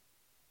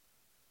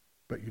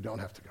 But you don't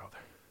have to go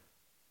there.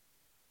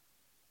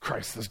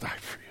 Christ has died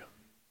for you.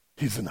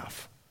 He's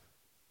enough.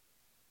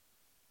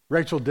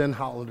 Rachel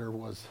Denhollander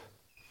was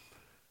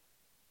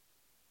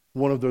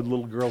one of the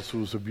little girls who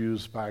was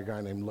abused by a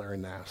guy named Larry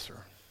Nassar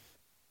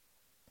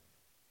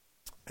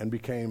and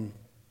became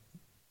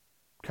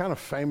kind of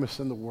famous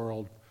in the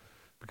world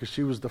because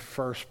she was the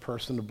first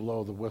person to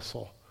blow the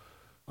whistle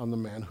on the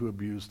man who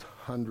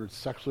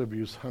sexually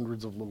abused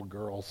hundreds of little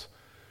girls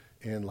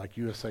in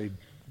USA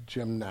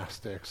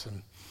Gymnastics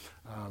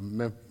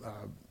and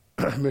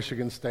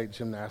Michigan State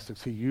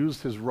Gymnastics. He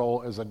used his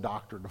role as a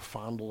doctor to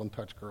fondle and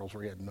touch girls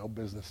where he had no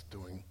business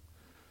doing.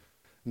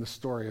 And the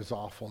story is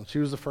awful. And she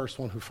was the first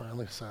one who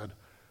finally said,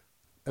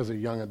 as a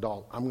young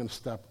adult, I'm going to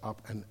step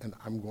up and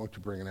I'm going to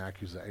bring an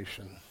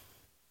accusation.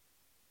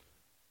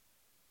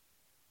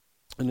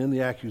 And in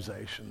the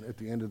accusation, at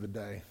the end of the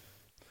day,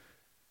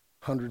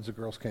 hundreds of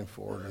girls came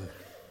forward and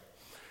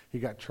he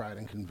got tried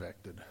and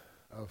convicted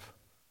of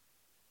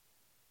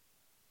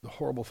the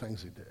horrible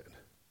things he did.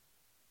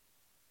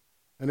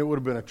 And it would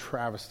have been a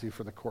travesty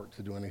for the court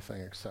to do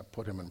anything except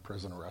put him in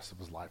prison the rest of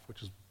his life,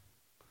 which is,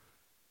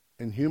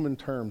 in human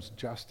terms,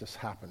 justice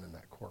happened in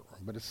that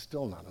courtroom, but it's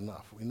still not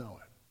enough. We know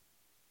it.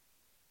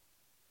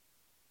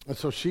 And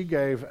so she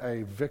gave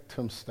a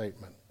victim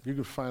statement. You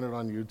can find it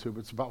on YouTube.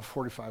 It's about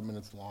 45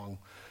 minutes long.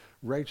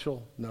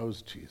 Rachel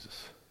knows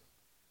Jesus.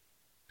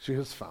 She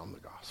has found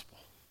the gospel,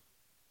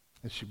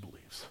 and she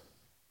believes.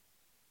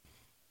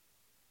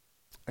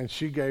 And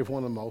she gave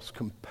one of the most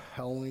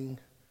compelling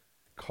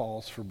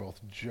calls for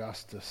both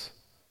justice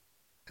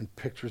and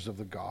pictures of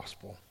the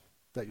gospel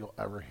that you'll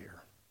ever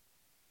hear.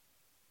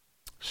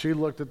 She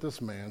looked at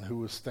this man who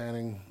was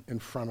standing in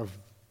front of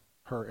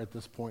her at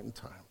this point in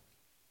time,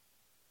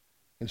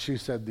 and she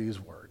said these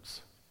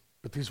words,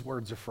 but these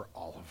words are for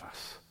all of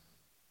us.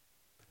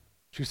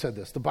 She said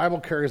this: the Bible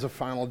carries a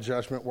final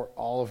judgment where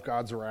all of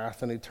God's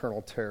wrath and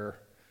eternal terror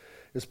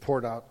is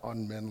poured out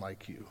on men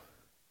like you.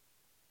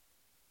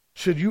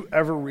 Should you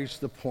ever reach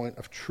the point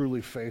of truly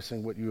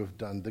facing what you have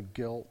done, the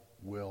guilt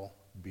will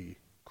be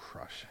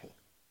crushing.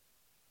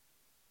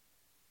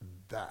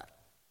 That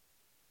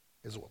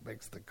is what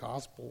makes the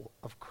gospel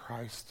of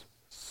Christ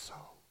so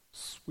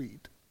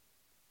sweet.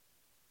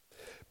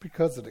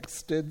 Because it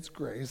extends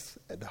grace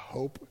and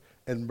hope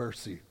and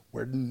mercy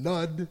where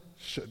none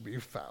should be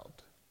found.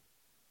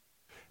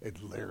 And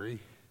Larry,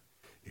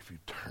 if you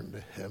turn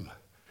to him,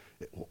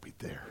 it will be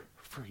there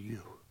for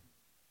you.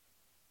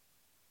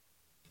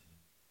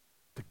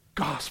 The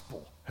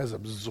gospel has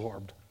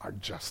absorbed our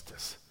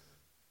justice.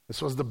 And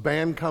so as the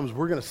band comes,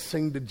 we're going to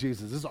sing to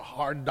Jesus. This is a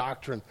hard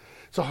doctrine.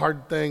 It's a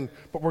hard thing,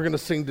 but we're going to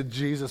sing to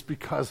Jesus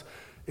because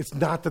it's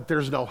not that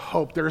there's no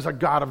hope. There's a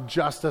God of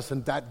justice,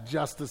 and that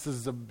justice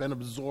has been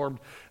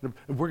absorbed. And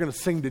we're going to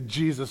sing to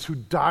Jesus who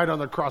died on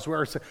the cross. We're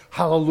going to say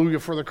hallelujah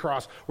for the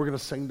cross. We're going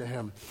to sing to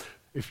him.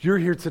 If you're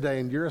here today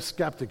and you're a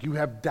skeptic, you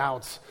have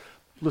doubts,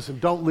 listen,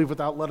 don't leave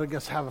without letting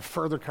us have a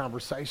further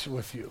conversation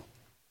with you.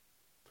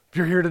 If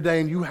you're here today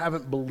and you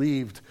haven't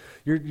believed,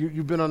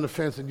 you've been on the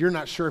fence and you're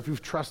not sure if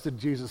you've trusted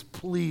Jesus,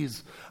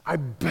 please, I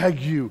beg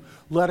you,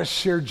 let us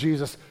share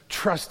Jesus.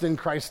 Trust in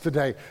Christ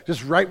today.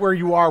 Just right where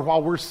you are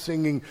while we're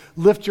singing,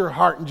 lift your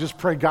heart and just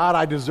pray, God,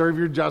 I deserve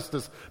your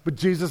justice, but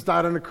Jesus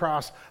died on the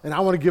cross and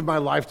I want to give my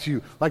life to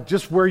you. Like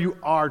just where you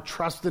are,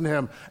 trust in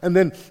him. And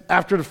then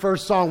after the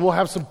first song, we'll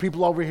have some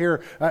people over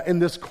here in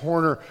this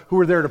corner who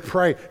are there to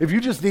pray. If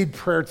you just need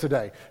prayer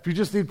today, if you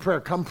just need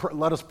prayer, come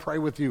let us pray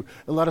with you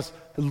and let us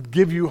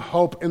give you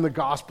hope in the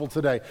gospel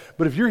today.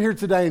 But if you're here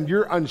today and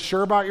you're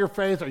unsure about your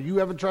faith or you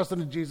haven't trusted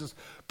in Jesus,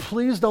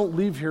 please don't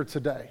leave here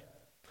today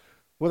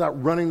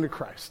without running to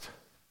Christ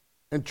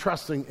and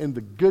trusting in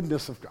the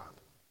goodness of God.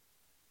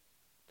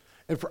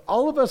 And for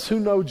all of us who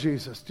know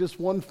Jesus, just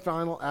one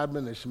final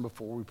admonition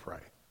before we pray.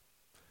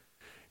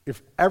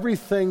 If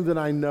everything that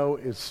I know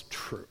is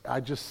true,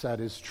 I just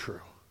said is true,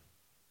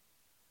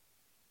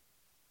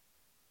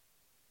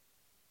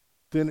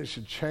 then it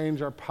should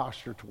change our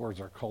posture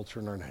towards our culture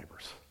and our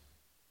neighbors.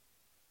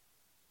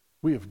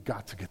 We have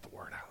got to get the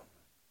word out.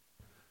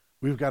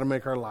 We've got to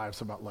make our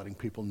lives about letting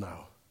people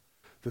know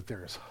that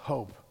there is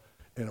hope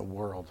in a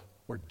world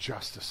where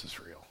justice is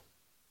real,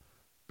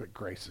 but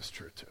grace is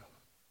true too.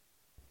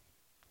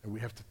 And we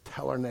have to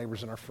tell our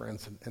neighbors and our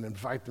friends and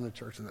invite them to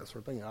church and that sort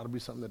of thing. It ought to be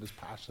something that is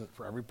passionate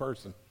for every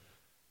person.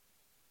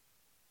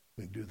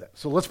 We do that.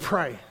 So let's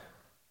pray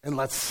and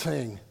let's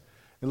sing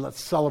and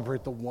let's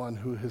celebrate the one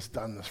who has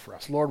done this for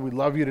us. Lord, we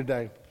love you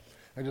today.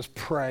 I just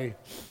pray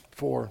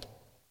for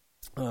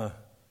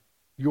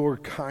your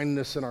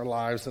kindness in our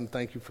lives, and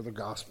thank you for the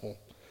gospel.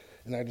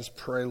 And I just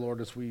pray,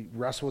 Lord, as we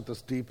wrestle with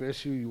this deep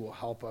issue, you will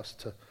help us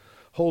to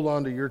hold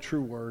on to your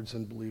true words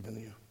and believe in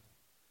you.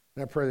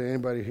 And I pray that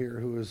anybody here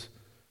who is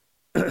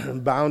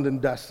bound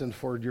and destined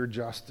for your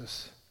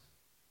justice,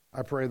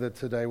 I pray that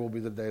today will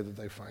be the day that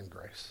they find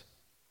grace.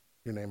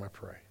 In your name I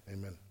pray.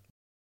 Amen.